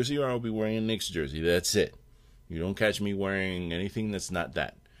Giants jersey or I'll be wearing a Knicks jersey. That's it. You don't catch me wearing anything that's not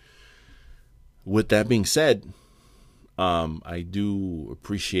that. With that being said, I do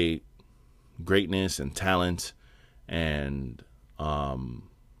appreciate greatness and talent, and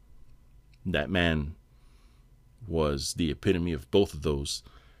that man was the epitome of both of those.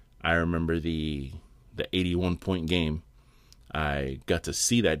 I remember the 81-point game. I got to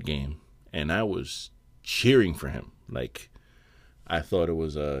see that game, and I was cheering for him. Like, I thought it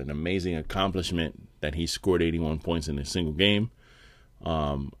was an amazing accomplishment that he scored 81 points in a single game.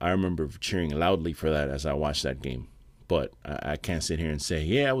 I remember cheering loudly for that as I watched that game. But I can't sit here and say,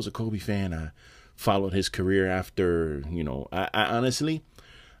 yeah, I was a Kobe fan. I followed his career after, I honestly,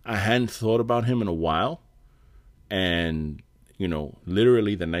 I hadn't thought about him in a while. And,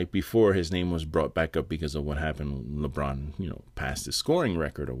 literally the night before, his name was brought back up because of what happened when LeBron, passed his scoring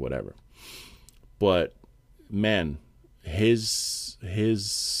record or whatever. But man, his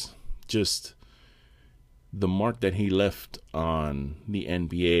just the mark that he left on the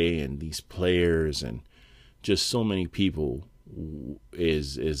NBA and these players and just so many people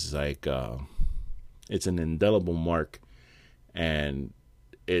is like it's an indelible mark, and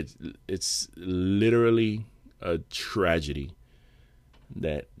it's literally a tragedy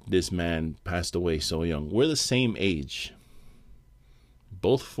that this man passed away so young. We're the same age,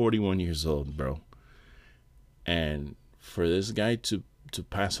 both 41 years old, bro. And for this guy to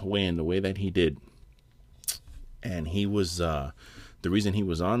pass away in the way that he did, and he was the reason he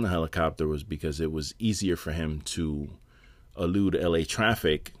was on the helicopter was because it was easier for him to elude LA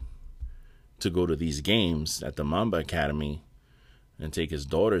traffic to go to these games at the Mamba Academy and take his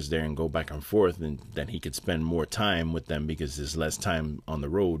daughters there and go back and forth, and then he could spend more time with them because there's less time on the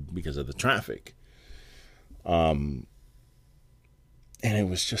road because of the traffic. And it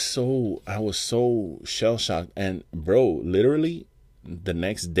was just I was so shell-shocked. And bro, literally the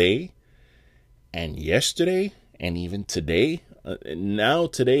next day and yesterday and even today, now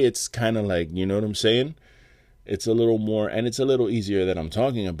today it's kind of like, you know what I'm saying? It's a little more, and it's a little easier that I'm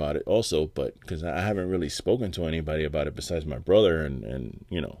talking about it also, but because I haven't really spoken to anybody about it besides my brother, and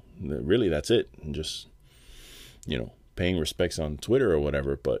really that's it. And just, paying respects on Twitter or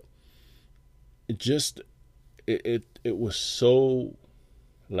whatever. But it was so,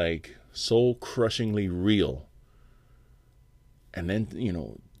 like, soul crushingly real. And then,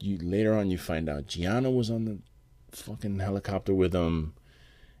 you later on you find out Gianna was on the fucking helicopter with him,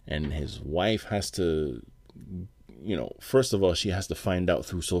 and his wife has to, first of all, she has to find out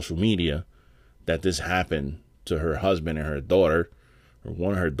through social media that this happened to her husband and her daughter, or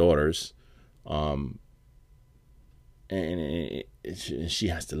one of her daughters. And she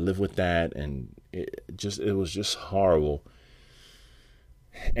has to live with that. And it was just horrible.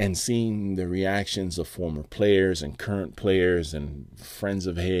 And seeing the reactions of former players and current players and friends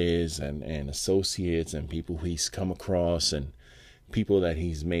of his and associates and people he's come across and people that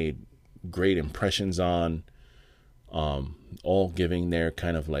he's made great impressions on, all giving their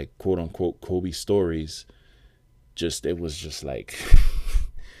kind of like quote unquote Kobe stories. It was just like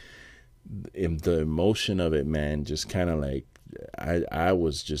the emotion of it, man, just kind of like I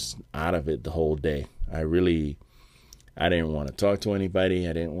was just out of it the whole day. I didn't want to talk to anybody.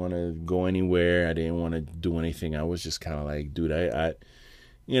 I didn't want to go anywhere. I didn't want to do anything. I was just kind of like, dude,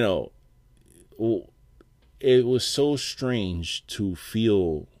 it was so strange to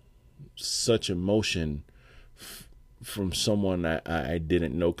feel such emotion from someone I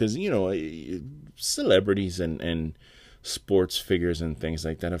didn't know. Because, celebrities and sports figures and things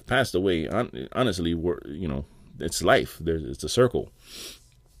like that have passed away. Honestly, it's life. It's a circle.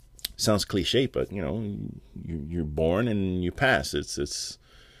 Sounds cliche, but you're born and you pass. It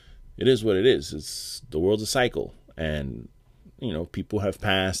is what it is. The world's a cycle, and people have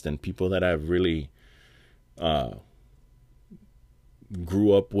passed, and people that I've really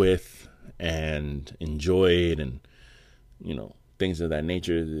grew up with and enjoyed, and things of that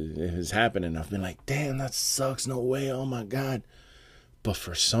nature has happened, and I've been like, damn, that sucks. No way. Oh my God. But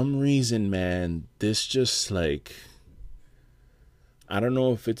for some reason, man, this just like, I don't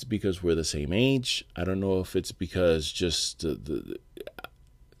know if it's because we're the same age. I don't know if it's because just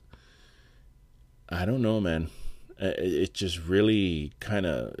I don't know, man. It just really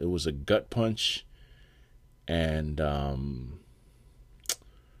it was a gut punch. And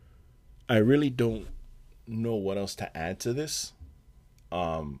I really don't know what else to add to this.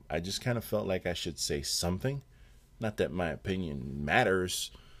 I just kind of felt like I should say something. Not that my opinion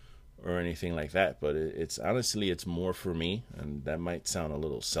matters or anything like that, but it's honestly, it's more for me, and that might sound a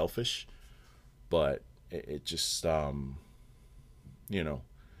little selfish, but it just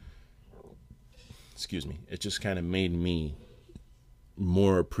excuse me, it just kind of made me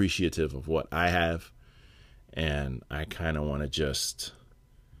more appreciative of what I have, and I kind of want to just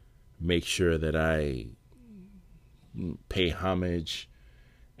make sure that I pay homage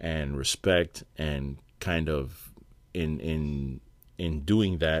and respect, and kind of in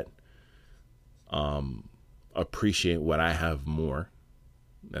doing that, appreciate what I have more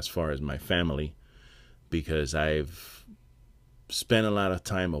as far as my family, because I've spent a lot of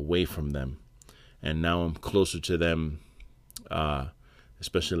time away from them, and now I'm closer to them,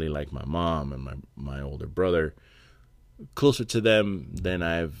 especially like my mom and my older brother, closer to them than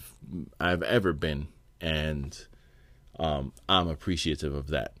I've ever been, and I'm appreciative of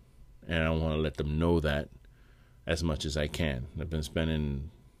that, and I want to let them know that as much as I can. I've been spending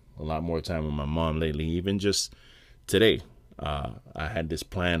a lot more time with my mom lately, even just today. I had this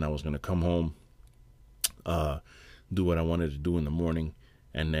plan. I was going to come home, do what I wanted to do in the morning,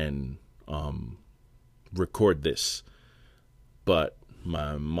 and then record this. But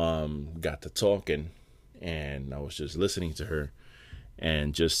my mom got to talking, and I was just listening to her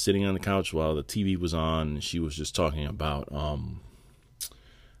and just sitting on the couch while the TV was on. And she was just talking about,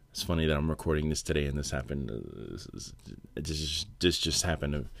 it's funny that I'm recording this today and this happened. This just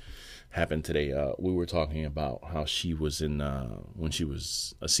happened to happen today. We were talking about how she was when she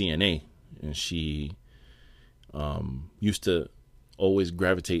was a CNA, and she used to always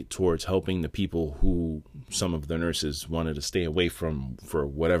gravitate towards helping the people who some of the nurses wanted to stay away from for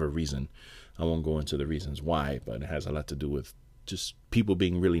whatever reason. I won't go into the reasons why, but it has a lot to do with just people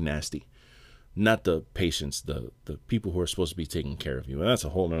being really nasty. Not the patients, the people who are supposed to be taking care of you. And that's a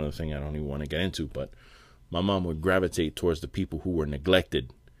whole other thing I don't even want to get into. But my mom would gravitate towards the people who were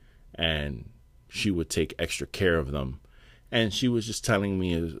neglected, and she would take extra care of them. And she was just telling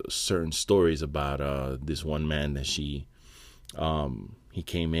me certain stories about this one man that he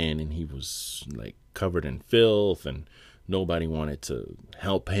came in and he was like covered in filth, and nobody wanted to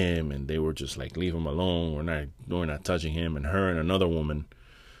help him, and they were just like, leave him alone. We're not touching him. And her and another woman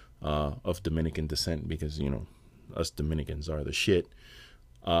of Dominican descent, because, you know, us Dominicans are the shit.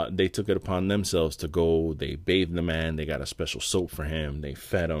 They took it upon themselves to go. They bathed the man. They got a special soap for him. They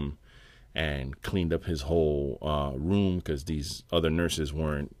fed him and cleaned up his whole room, because these other nurses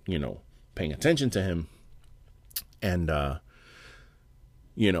weren't, you know, paying attention to him. And,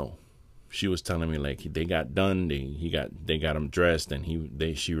 you know, she was telling me, like, they got done. They got him dressed,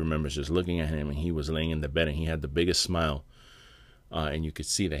 and she remembers just looking at him, and he was laying in the bed, and he had the biggest smile. And you could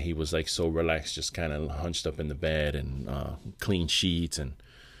see that he was like so relaxed, just kind of hunched up in the bed, and clean sheets and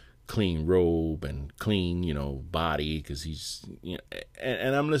clean robe and clean, you know, body, because he's, you know,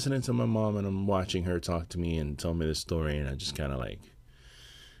 and I'm listening to my mom, and I'm watching her talk to me and tell me this story, and I just kind of like,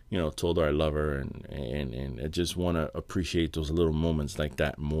 you know, told her I love her, and I just want to appreciate those little moments like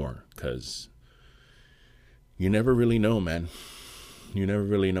that more, because you never really know, man. You never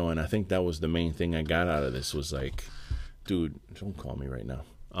really know. And I think that was the main thing I got out of this, was like, dude, don't call me right now.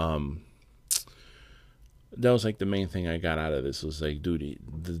 That was like the main thing I got out of this, was like,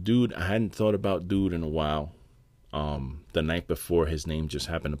 dude, I hadn't thought about dude in a while. The night before, his name just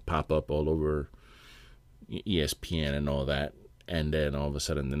happened to pop up all over ESPN and all that. And then all of a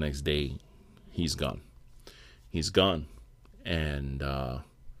sudden the next day, he's gone. And,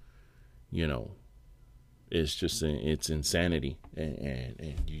 you know, it's insanity.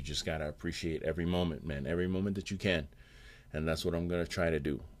 And you just got to appreciate every moment, man, every moment that you can. And that's what I'm going to try to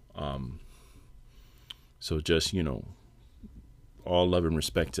do. So just, you know, all love and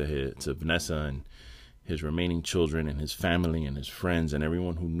respect to Vanessa and his remaining children and his family and his friends and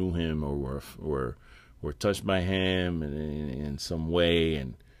everyone who knew him or were touched by him in some way,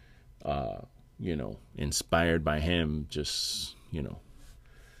 and, you know, inspired by him. Just, you know,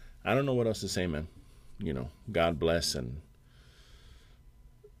 I don't know what else to say, man. You know, God bless. And,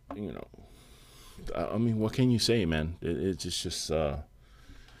 you know, I mean, what can you say, man? It's just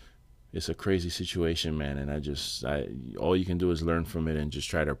it's a crazy situation, man. And all you can do is learn from it and just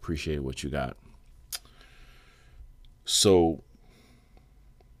try to appreciate what you got. So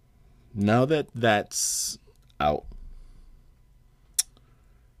now that that's out,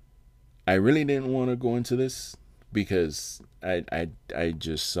 I really didn't want to go into this, because I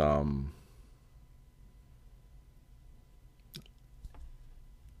just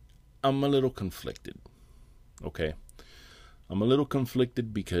I'm a little conflicted. Okay. I'm a little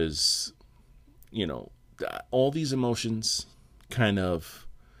conflicted because, you know, all these emotions kind of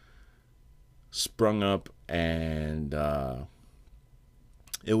sprung up, and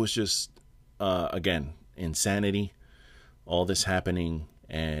it was just, again, insanity, all this happening,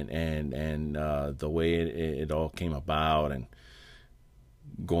 and the way it all came about, and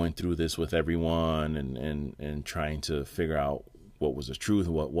going through this with everyone, and trying to figure out what was the truth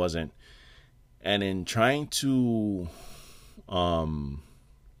and what wasn't. And in trying to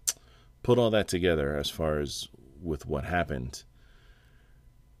put all that together, as far as with what happened,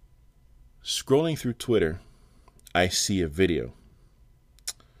 scrolling through Twitter, I see a video.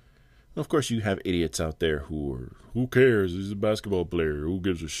 Of course, you have idiots out there who cares? He's a basketball player. Who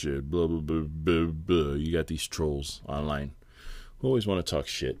gives a shit? Blah, blah, blah, blah, blah. You got these trolls online who always want to talk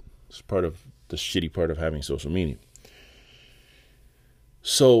shit. It's part of the shitty part of having social media.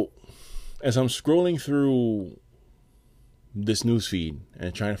 So, as I'm scrolling through this newsfeed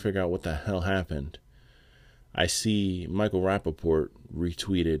and trying to figure out what the hell happened, I see Michael Rappaport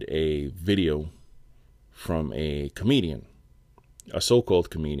retweeted a video from a comedian, a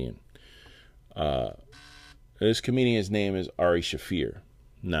so-called comedian. This comedian's name is Ari Shaffir.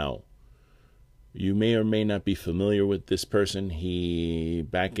 Now, you may or may not be familiar with this person.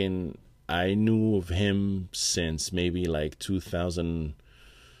 I knew of him since maybe like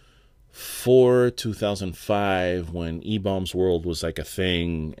 2004, 2005, when E-Bombs World was like a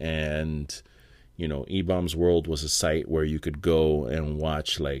thing. And, you know, E-Bombs World was a site where you could go and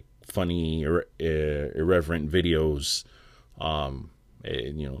watch like funny, irreverent videos.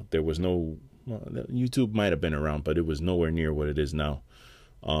 You know, there was no, well, YouTube might have been around, but it was nowhere near what it is now.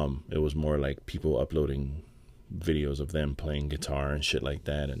 It was more like people uploading videos of them playing guitar and shit like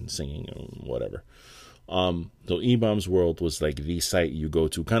that and singing and whatever. So E-Bombs World was like the site you go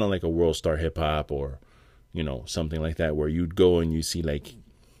to, kind of like a World Star Hip Hop or, you know, something like that, where you'd go and you see like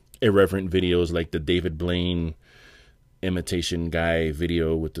irreverent videos like the David Blaine imitation guy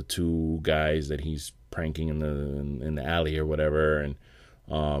video with the two guys that he's pranking in the alley or whatever. And,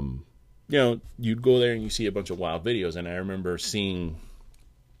 you know, you'd go there and you see a bunch of wild videos. And I remember seeing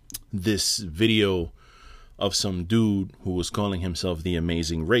this video of some dude who was calling himself the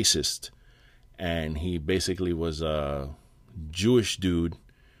Amazing Racist. And he basically was a Jewish dude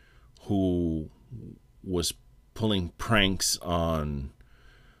who was pulling pranks on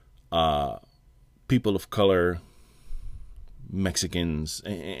people of color, Mexicans,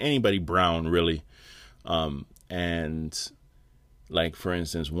 anybody brown, really. And like, for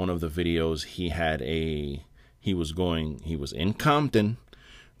instance, one of the videos he was in Compton,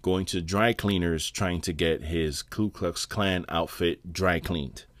 going to dry cleaners, trying to get his Ku Klux Klan outfit dry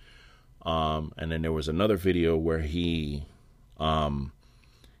cleaned. And then there was another video where he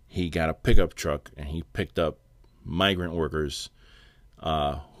got a pickup truck and he picked up migrant workers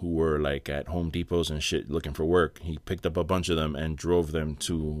who were like at Home Depots and shit looking for work. He picked up a bunch of them and drove them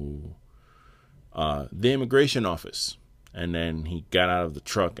to the immigration office. And then he got out of the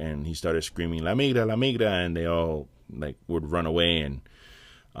truck and he started screaming, "La migra, la migra," and they all like would run away, and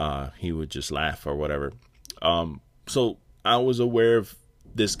he would just laugh or whatever. So I was aware of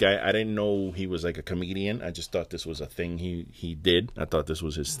this guy. I didn't know he was like a comedian. I just thought this was a thing he did. I thought this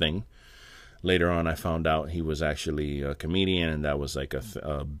was his thing. Later on, I found out he was actually a comedian, and that was like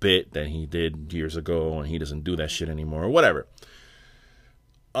a bit that he did years ago, and he doesn't do that shit anymore or whatever.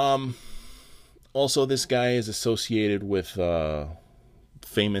 Also, this guy is associated with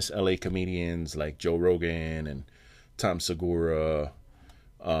famous LA comedians like Joe Rogan and Tom Segura,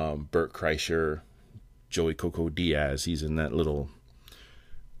 Bert Kreischer, Joey Coco Diaz. He's in that little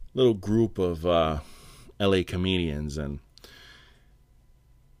group of LA comedians, and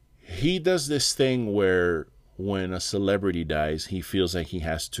he does this thing where when a celebrity dies, he feels like he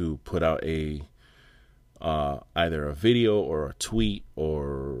has to put out either a video or a tweet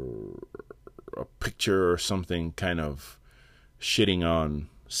or a picture or something kind of shitting on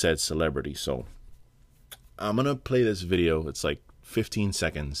said celebrity. So I'm gonna play this video. It's like 15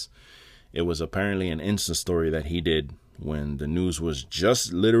 seconds. It was apparently an Insta story that he did when the news was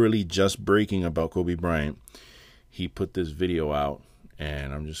literally just breaking about Kobe Bryant. He put this video out,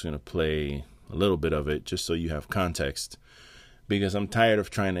 and I'm just gonna play a little bit of it just so you have context, because I'm tired of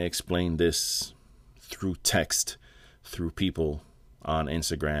trying to explain this through text, through people on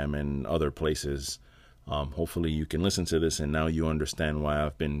Instagram and other places. Hopefully you can listen to this and now you understand why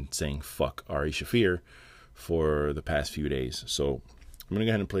I've been saying fuck Ari Shaffir for the past few days. So I'm gonna go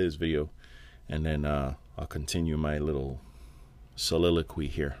ahead and play this video, and then I'll continue my little soliloquy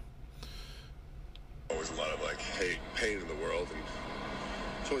here. Always a lot of like hate, pain in the world, and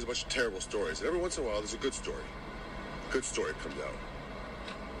there's always a bunch of terrible stories. And every once in a while, there's a good story. A good story comes out.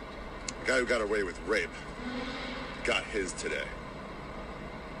 The guy who got away with rape got his today.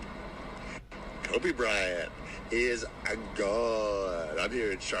 Kobe Bryant is a god. I'm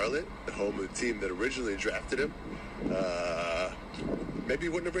here in Charlotte, the home of the team that originally drafted him. Maybe he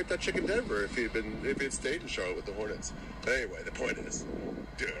wouldn't have raped that chick in Denver if he had stayed in Charlotte with the Hornets. But anyway, the point is,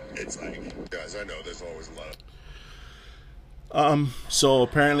 dude, it's like, guys, I know there's always a lot of... So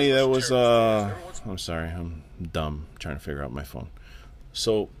apparently there was, I'm sorry, I'm dumb trying to figure out my phone.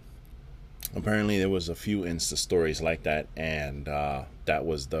 So apparently there was a few Insta stories like that, and that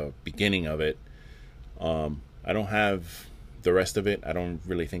was the beginning of it. I don't have the rest of it. I don't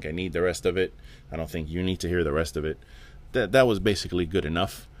really think I need the rest of it. I don't think you need to hear the rest of it. That was basically good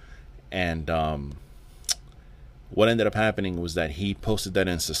enough. And what ended up happening was that he posted that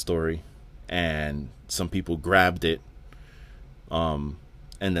Insta story, and some people grabbed it, and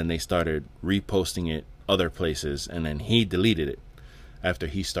then they started reposting it other places, and then he deleted it after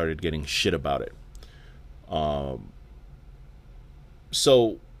he started getting shit about it.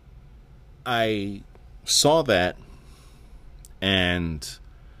 So I saw that, and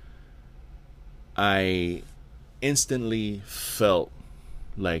I instantly felt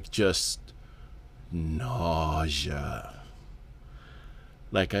like just nausea.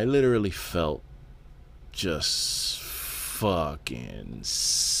 Like I literally felt just fucking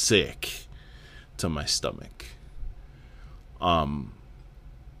sick to my stomach.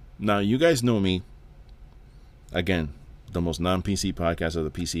 Now you guys know me. Again, the most non-PC podcast of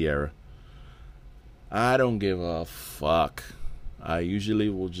the PC era. I don't give a fuck. I usually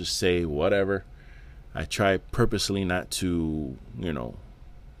will just say whatever. I try purposely not to,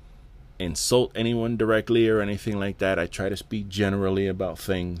 insult anyone directly or anything like that. I try to speak generally about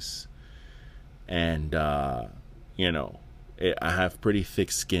things. And, I have pretty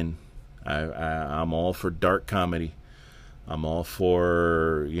thick skin. I'm all for dark comedy. I'm all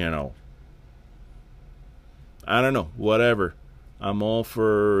for, I don't know, whatever. I'm all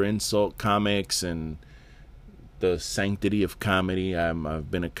for insult comics and the sanctity of comedy. I've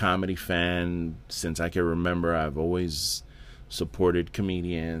been a comedy fan since I can remember. I've always supported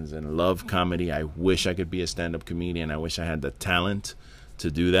comedians and loved comedy. I wish I could be a stand-up comedian. I wish I had the talent to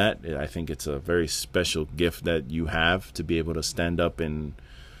do that. I think it's a very special gift that you have to be able to stand up in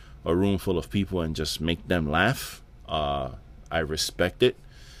a room full of people and just make them laugh. I respect it.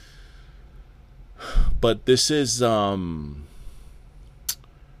 But this shit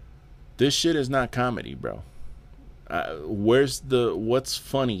is not comedy, bro. What's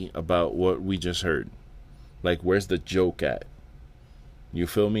funny about what we just heard? Like, where's the joke at? You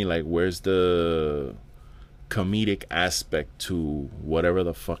feel me? Like, where's the comedic aspect to whatever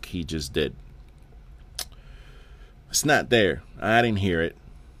the fuck he just did? It's not there. I didn't hear it.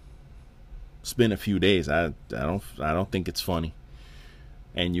 It's been a few days. I don't think it's funny.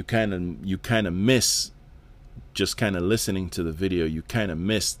 And you kind of miss, just kind of listening to the video, you kind of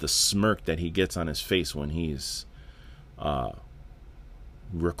miss the smirk that he gets on his face when he's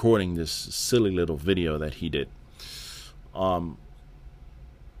recording this silly little video that he did.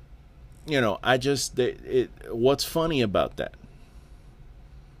 What's funny about that?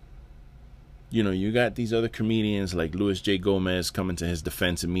 You got these other comedians like Luis J. Gomez coming to his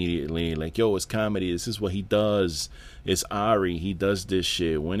defense immediately. Like, yo, it's comedy. This is what he does. It's Ari. He does this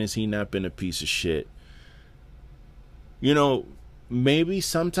shit. When has he not been a piece of shit? Maybe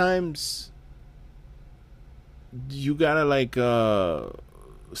sometimes you gotta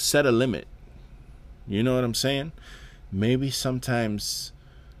set a limit. You know what I'm saying? Maybe sometimes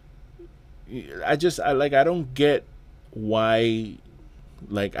I don't get why.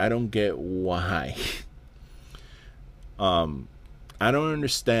 I don't get why. I don't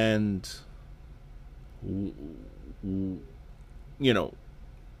understand.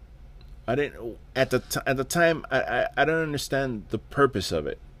 I didn't at the time. I don't understand the purpose of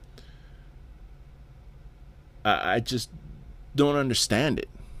it. I just don't understand it.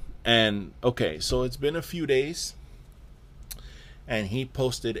 And okay, so it's been a few days, and he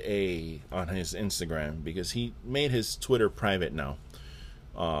posted on his Instagram, because he made his Twitter private now.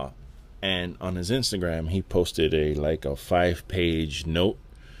 And on his Instagram, he posted a 5-page note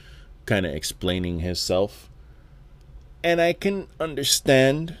kind of explaining himself. And I can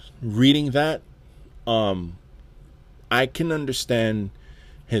understand reading that. I can understand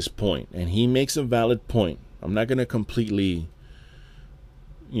his point, and he makes a valid point. I'm not going to completely,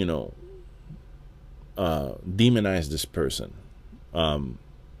 demonize this person.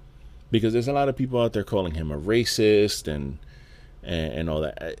 Because there's a lot of people out there calling him a racist and all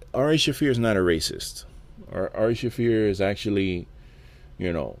that. Ari Shaffir is not a racist. Ari Shaffir is actually,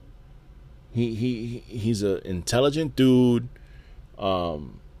 he's an intelligent dude.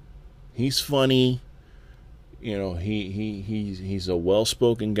 He's funny. He's a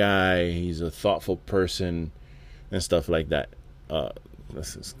well-spoken guy. He's a thoughtful person and stuff like that.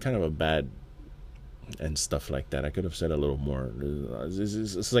 This is kind of a bad and stuff like that. I could have said a little more.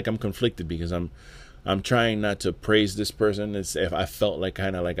 It's like I'm conflicted because I'm trying not to praise this person. It's if I felt like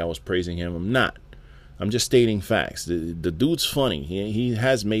I was praising him. I'm not. I'm just stating facts. The dude's funny. He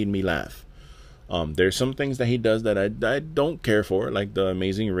has made me laugh. There's some things that he does that I don't care for, like the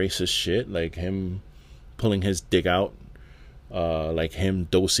amazing racist shit, like him pulling his dick out, like him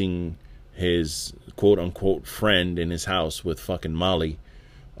dosing his quote unquote friend in his house with fucking Molly.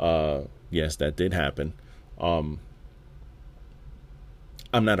 Yes, that did happen. I'm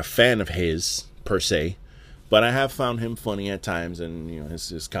not a fan of his per se, but I have found him funny at times, and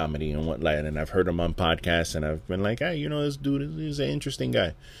his comedy and whatnot, and I've heard him on podcasts, and I've been like, hey, this dude is an interesting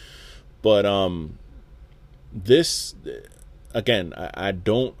guy. But this, again, I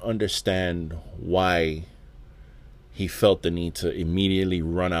don't understand why he felt the need to immediately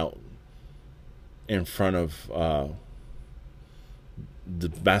run out in front of the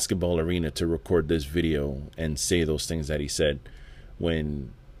basketball arena to record this video and say those things that he said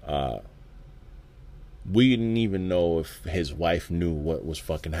when we didn't even know if his wife knew what was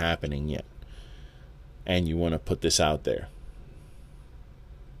fucking happening yet. And you want to put this out there.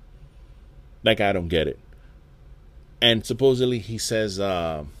 Like, I don't get it. And supposedly he says,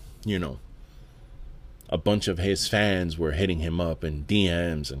 you know, a bunch of his fans were hitting him up in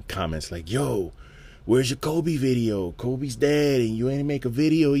DMs and comments like, yo, where's your Kobe video? Kobe's dead and you ain't make a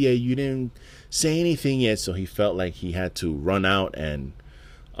video yet. You didn't say anything yet. So he felt like he had to run out and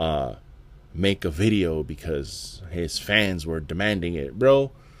make a video because his fans were demanding it.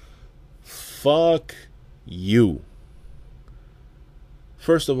 Bro, fuck you.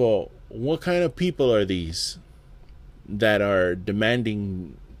 First of all, what kind of people are these that are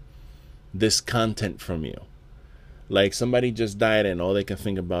demanding this content from you? Like, somebody just died and all they can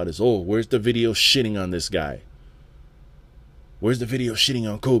think about is, oh, where's the video shitting on this guy? Where's the video shitting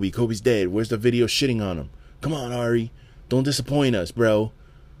on Kobe? Kobe's dead. Where's the video shitting on him? Come on, Ari. Don't disappoint us, bro.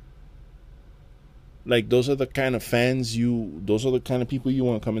 Like, those are the kind of fans those are the kind of people you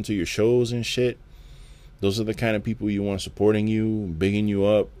want to come into your shows and shit. Those are the kind of people you want supporting you, bigging you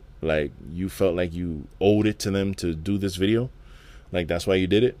up. Like, you felt like you owed it to them to do this video. Like, that's why you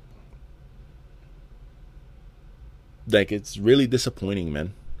did it. Like, it's really disappointing,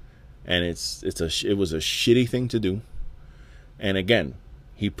 man. And it was a shitty thing to do. And again,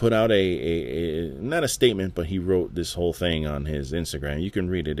 he put out a not a statement, but he wrote this whole thing on his Instagram. You can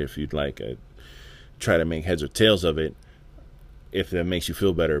read it if you'd like. Try to make heads or tails of it if that makes you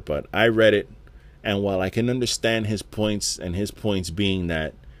feel better. But I read it, and while I can understand his points, and his points being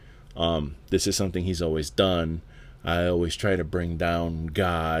that this is something he's always done. I always try to bring down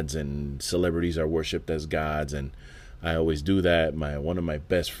gods, and celebrities are worshipped as gods, and I always do that. One of my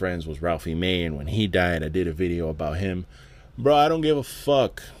best friends was Ralphie May, and when he died, I did a video about him. Bro, I don't give a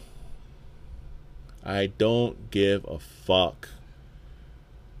fuck. I don't give a fuck.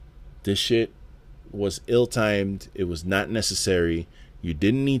 This shit was ill-timed. It was not necessary. You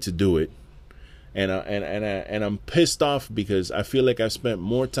didn't need to do it. And I'm pissed off because I feel like I've spent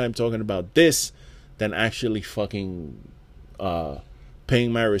more time talking about this than actually fucking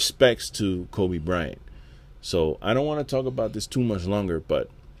paying my respects to Kobe Bryant. So I don't want to talk about this too much longer, but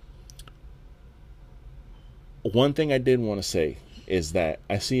one thing I did want to say is that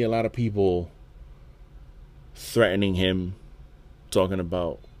I see a lot of people threatening him, talking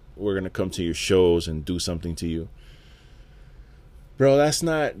about, we're going to come to your shows and do something to you. Bro, that's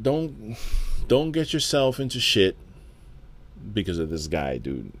not, don't get yourself into shit because of this guy,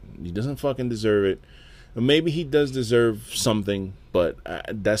 dude. He doesn't fucking deserve it. Maybe he does deserve something, but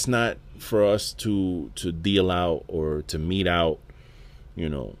that's not for us to deal out or to mete out. You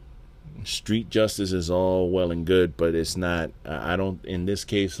know, street justice is all well and good, but it's not, I don't, in this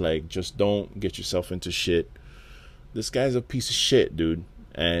case, like, just don't get yourself into shit. This guy's a piece of shit, dude.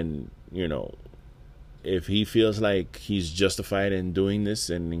 And, you know, if he feels like he's justified in doing this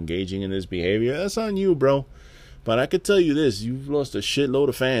and engaging in this behavior, that's on you, bro. But I could tell you this, you've lost a shitload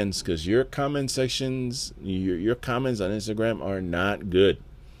of fans because your comment sections, your comments on Instagram are not good.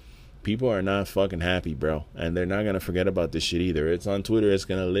 People are not fucking happy, bro. And they're not going to forget about this shit either. It's on Twitter. It's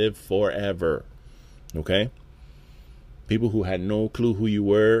going to live forever. Okay? People who had no clue who you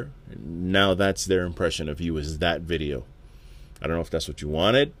were, now that's their impression of you, is that video. I don't know if that's what you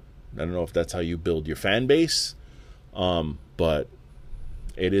wanted. I don't know if that's how you build your fan base. But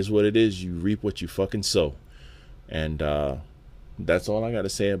it is what it is. You reap what you fucking sow. And that's all I got to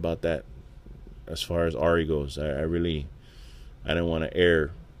say about that as far as Ari goes. I didn't want to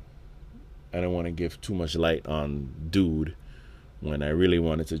I didn't want to give too much light on dude when I really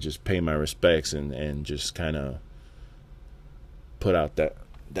wanted to just pay my respects and just kind of put out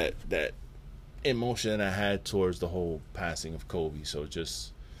that emotion I had towards the whole passing of Kobe. So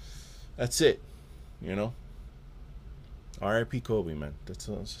just, that's it, you know. R.I.P. Kobe, man. That's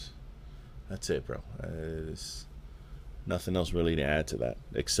it, bro. There's nothing else really to add to that,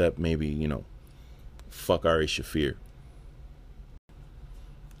 except maybe, you know, fuck Ari Shaffir.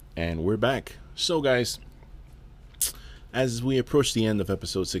 And we're back. So, guys, as we approach the end of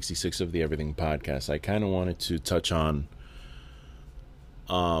episode 66 of the Everything Podcast, I kind of wanted to touch on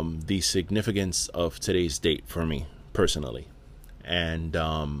the significance of today's date for me personally. And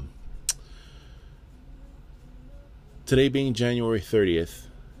today being January 30th,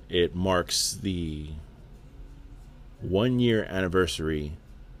 it marks the 1-year anniversary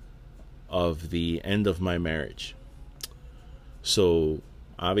of the end of my marriage. So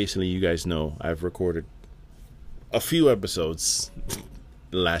obviously you guys know I've recorded a few episodes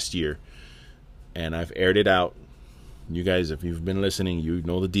last year and I've aired it out You guys, if you've been listening, you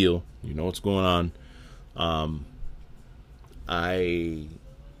know the deal. You know what's going on. Let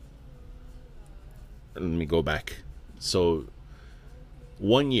me go back. So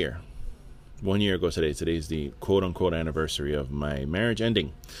 1 year ago today's the quote unquote anniversary of my marriage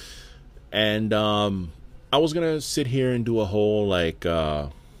ending. And I was gonna sit here and do a whole like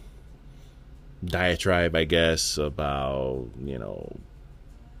diatribe, I guess, about, you know,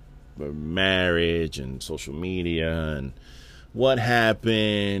 marriage and social media and what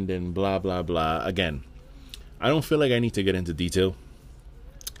happened and blah blah blah. Again, I don't feel like I need to get into detail.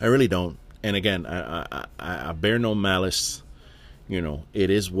 I really don't. And again, I bear no malice. You know,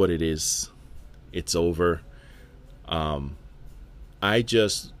 it is what it is. It's over. I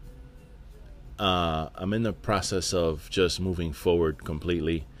just I'm in the process of just moving forward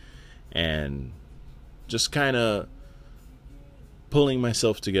completely and just kind of pulling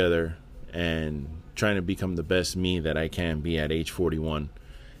myself together and trying to become the best me that I can be at age 41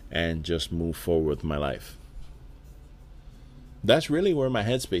 and just move forward with my life. That's really where my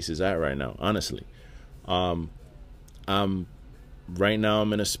headspace is at right now, honestly. I'm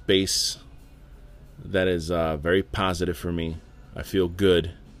in a space that is very positive for me. I feel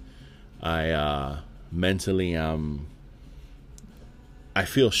good. I mentally I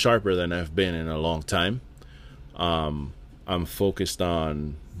feel sharper than I've been in a long time. I'm focused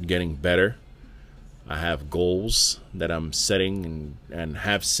on getting better. I have goals that I'm setting and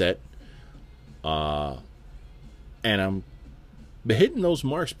have set. And I'm hitting those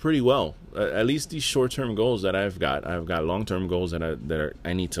marks pretty well. At least these short-term goals that I've got. I've got long-term goals that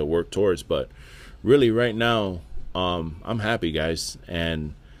I need to work towards. But really right now, I'm happy, guys.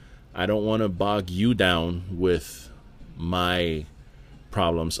 And I don't want to bog you down with my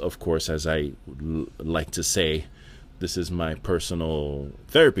problems. Of course, as I like to say, this is my personal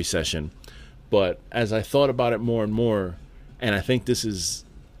therapy session. But as I thought about it more and more, and I think this has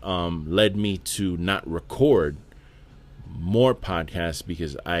led me to not record more podcasts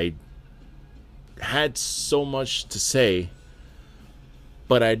because I had so much to say,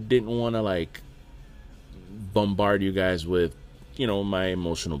 but I didn't want to like bombard you guys with, you know, my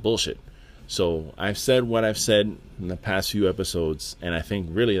emotional bullshit. So I've said what I've said in the past few episodes, and I think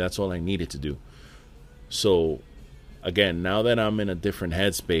really that's all I needed to do. So again, now that I'm in a different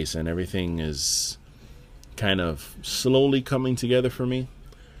headspace and everything is kind of slowly coming together for me,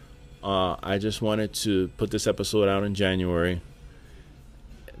 I just wanted to put this episode out in January.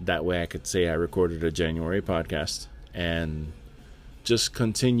 That way I could say I recorded a January podcast and just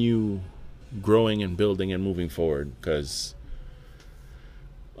continue growing and building and moving forward, because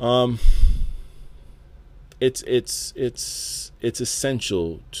it's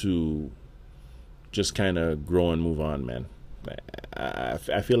essential to just kind of grow and move on, man.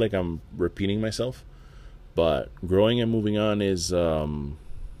 I feel like I'm repeating myself, but growing and moving on is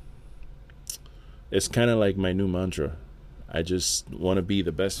it's kind of like my new mantra. I just want to be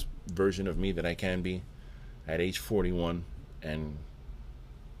the best version of me that I can be at age 41 and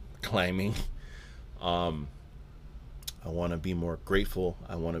climbing. I want to be more grateful.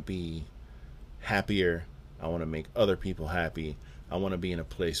 I want to be happier. I want to make other people happy. I want to be in a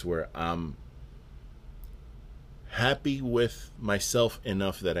place where I'm happy with myself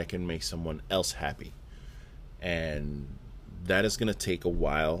enough that I can make someone else happy. And that is going to take a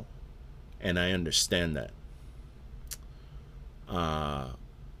while, and I understand that.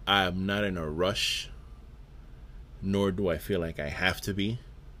 I'm not in a rush, nor do I feel like I have to be.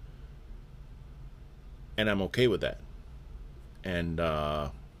 And I'm okay with that. And,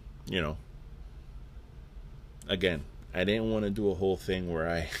 you know, again, I didn't want to do a whole thing where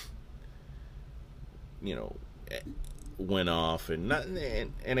I, you know, went off and not,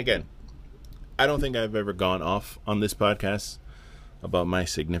 and again, I don't think I've ever gone off on this podcast about my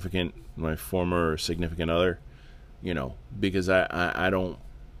former significant other, you know, because I'm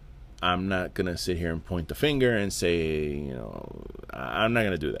not going to sit here and point the finger and say, you know, I'm not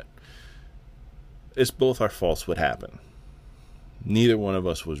going to do that. It's both our faults what happened. Neither one of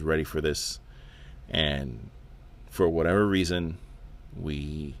us was ready for this. And for whatever reason,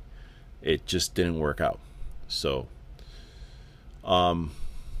 it just didn't work out. So,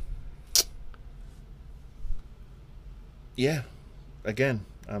 yeah, again,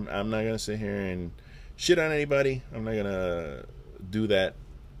 I'm not going to sit here and shit on anybody. I'm not going to do that.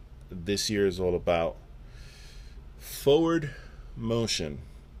 This year is all about forward motion.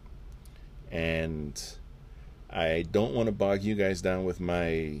 And I don't want to bog you guys down with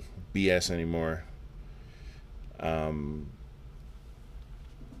my BS anymore.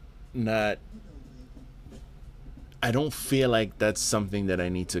 I don't feel like that's something that I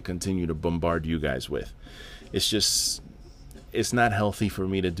need to continue to bombard you guys with. it's not healthy for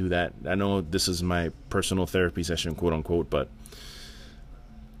me to do that. I know this is my personal therapy session, quote unquote, but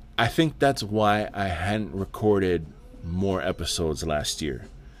I think that's why I hadn't recorded more episodes last year,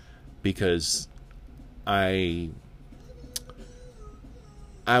 because I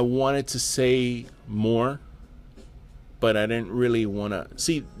wanted to say more, but I didn't really want to.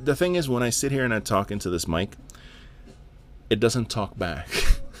 See, the thing is, when I sit here and I talk into this mic, it doesn't talk back.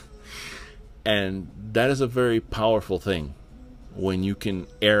 And that is a very powerful thing, when you can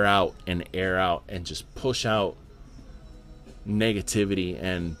air out and just push out negativity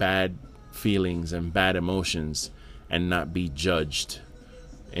and bad feelings and bad emotions and not be judged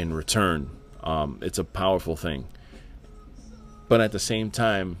in return. It's a powerful thing. But at the same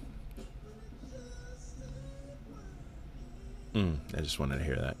time, I just wanted to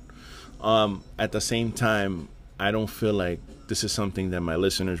hear that. At the same time, I don't feel like this is something that my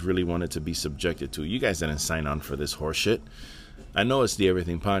listeners really wanted to be subjected to. You guys didn't sign on for this horse shit. I know it's the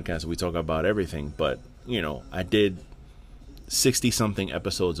Everything Podcast. We talk about everything, but, you know, I did 60-something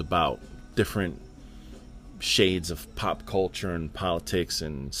episodes about different shades of pop culture and politics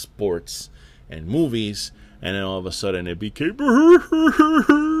and sports and movies, and then all of a sudden it became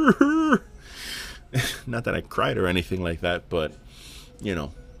not that I cried or anything like that, but, you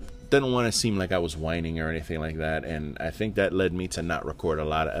know, didn't want to seem like I was whining or anything like that. And I think that led me to not record a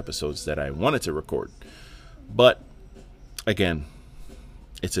lot of episodes that I wanted to record. But again,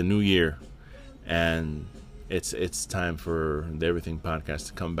 it's a new year, and it's time for the Everything Podcast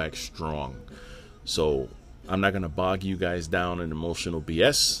to come back strong. So I'm not going to bog you guys down in emotional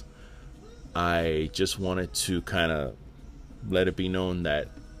BS. I just wanted to kind of let it be known that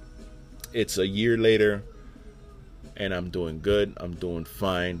it's a year later, and I'm doing good. I'm doing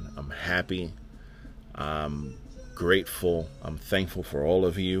fine. I'm happy. I'm grateful. I'm thankful for all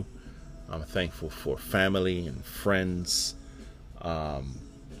of you. I'm thankful for family and friends.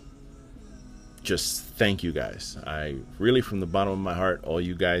 Just thank you guys. I really, from the bottom of my heart, all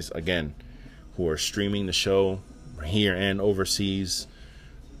you guys, again, who are streaming the show here and overseas,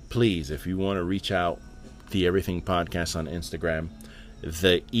 please, if you want to reach out, the Everything Podcast on Instagram,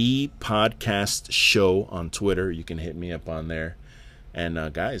 the E-Podcast Show on Twitter. You can hit me up on there.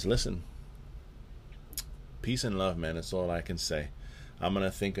 And guys, listen, peace and love, man. That's all I can say. I'm going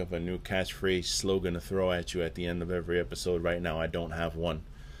to think of a new catchphrase slogan to throw at you at the end of every episode. Right now, I don't have one.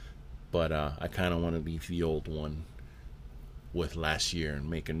 But I kind of want to leave the old one with last year and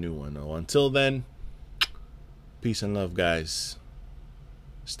make a new one. Oh, until then, peace and love, guys.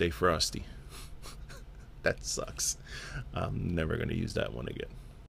 Stay frosty. That sucks. I'm never going to use that one again.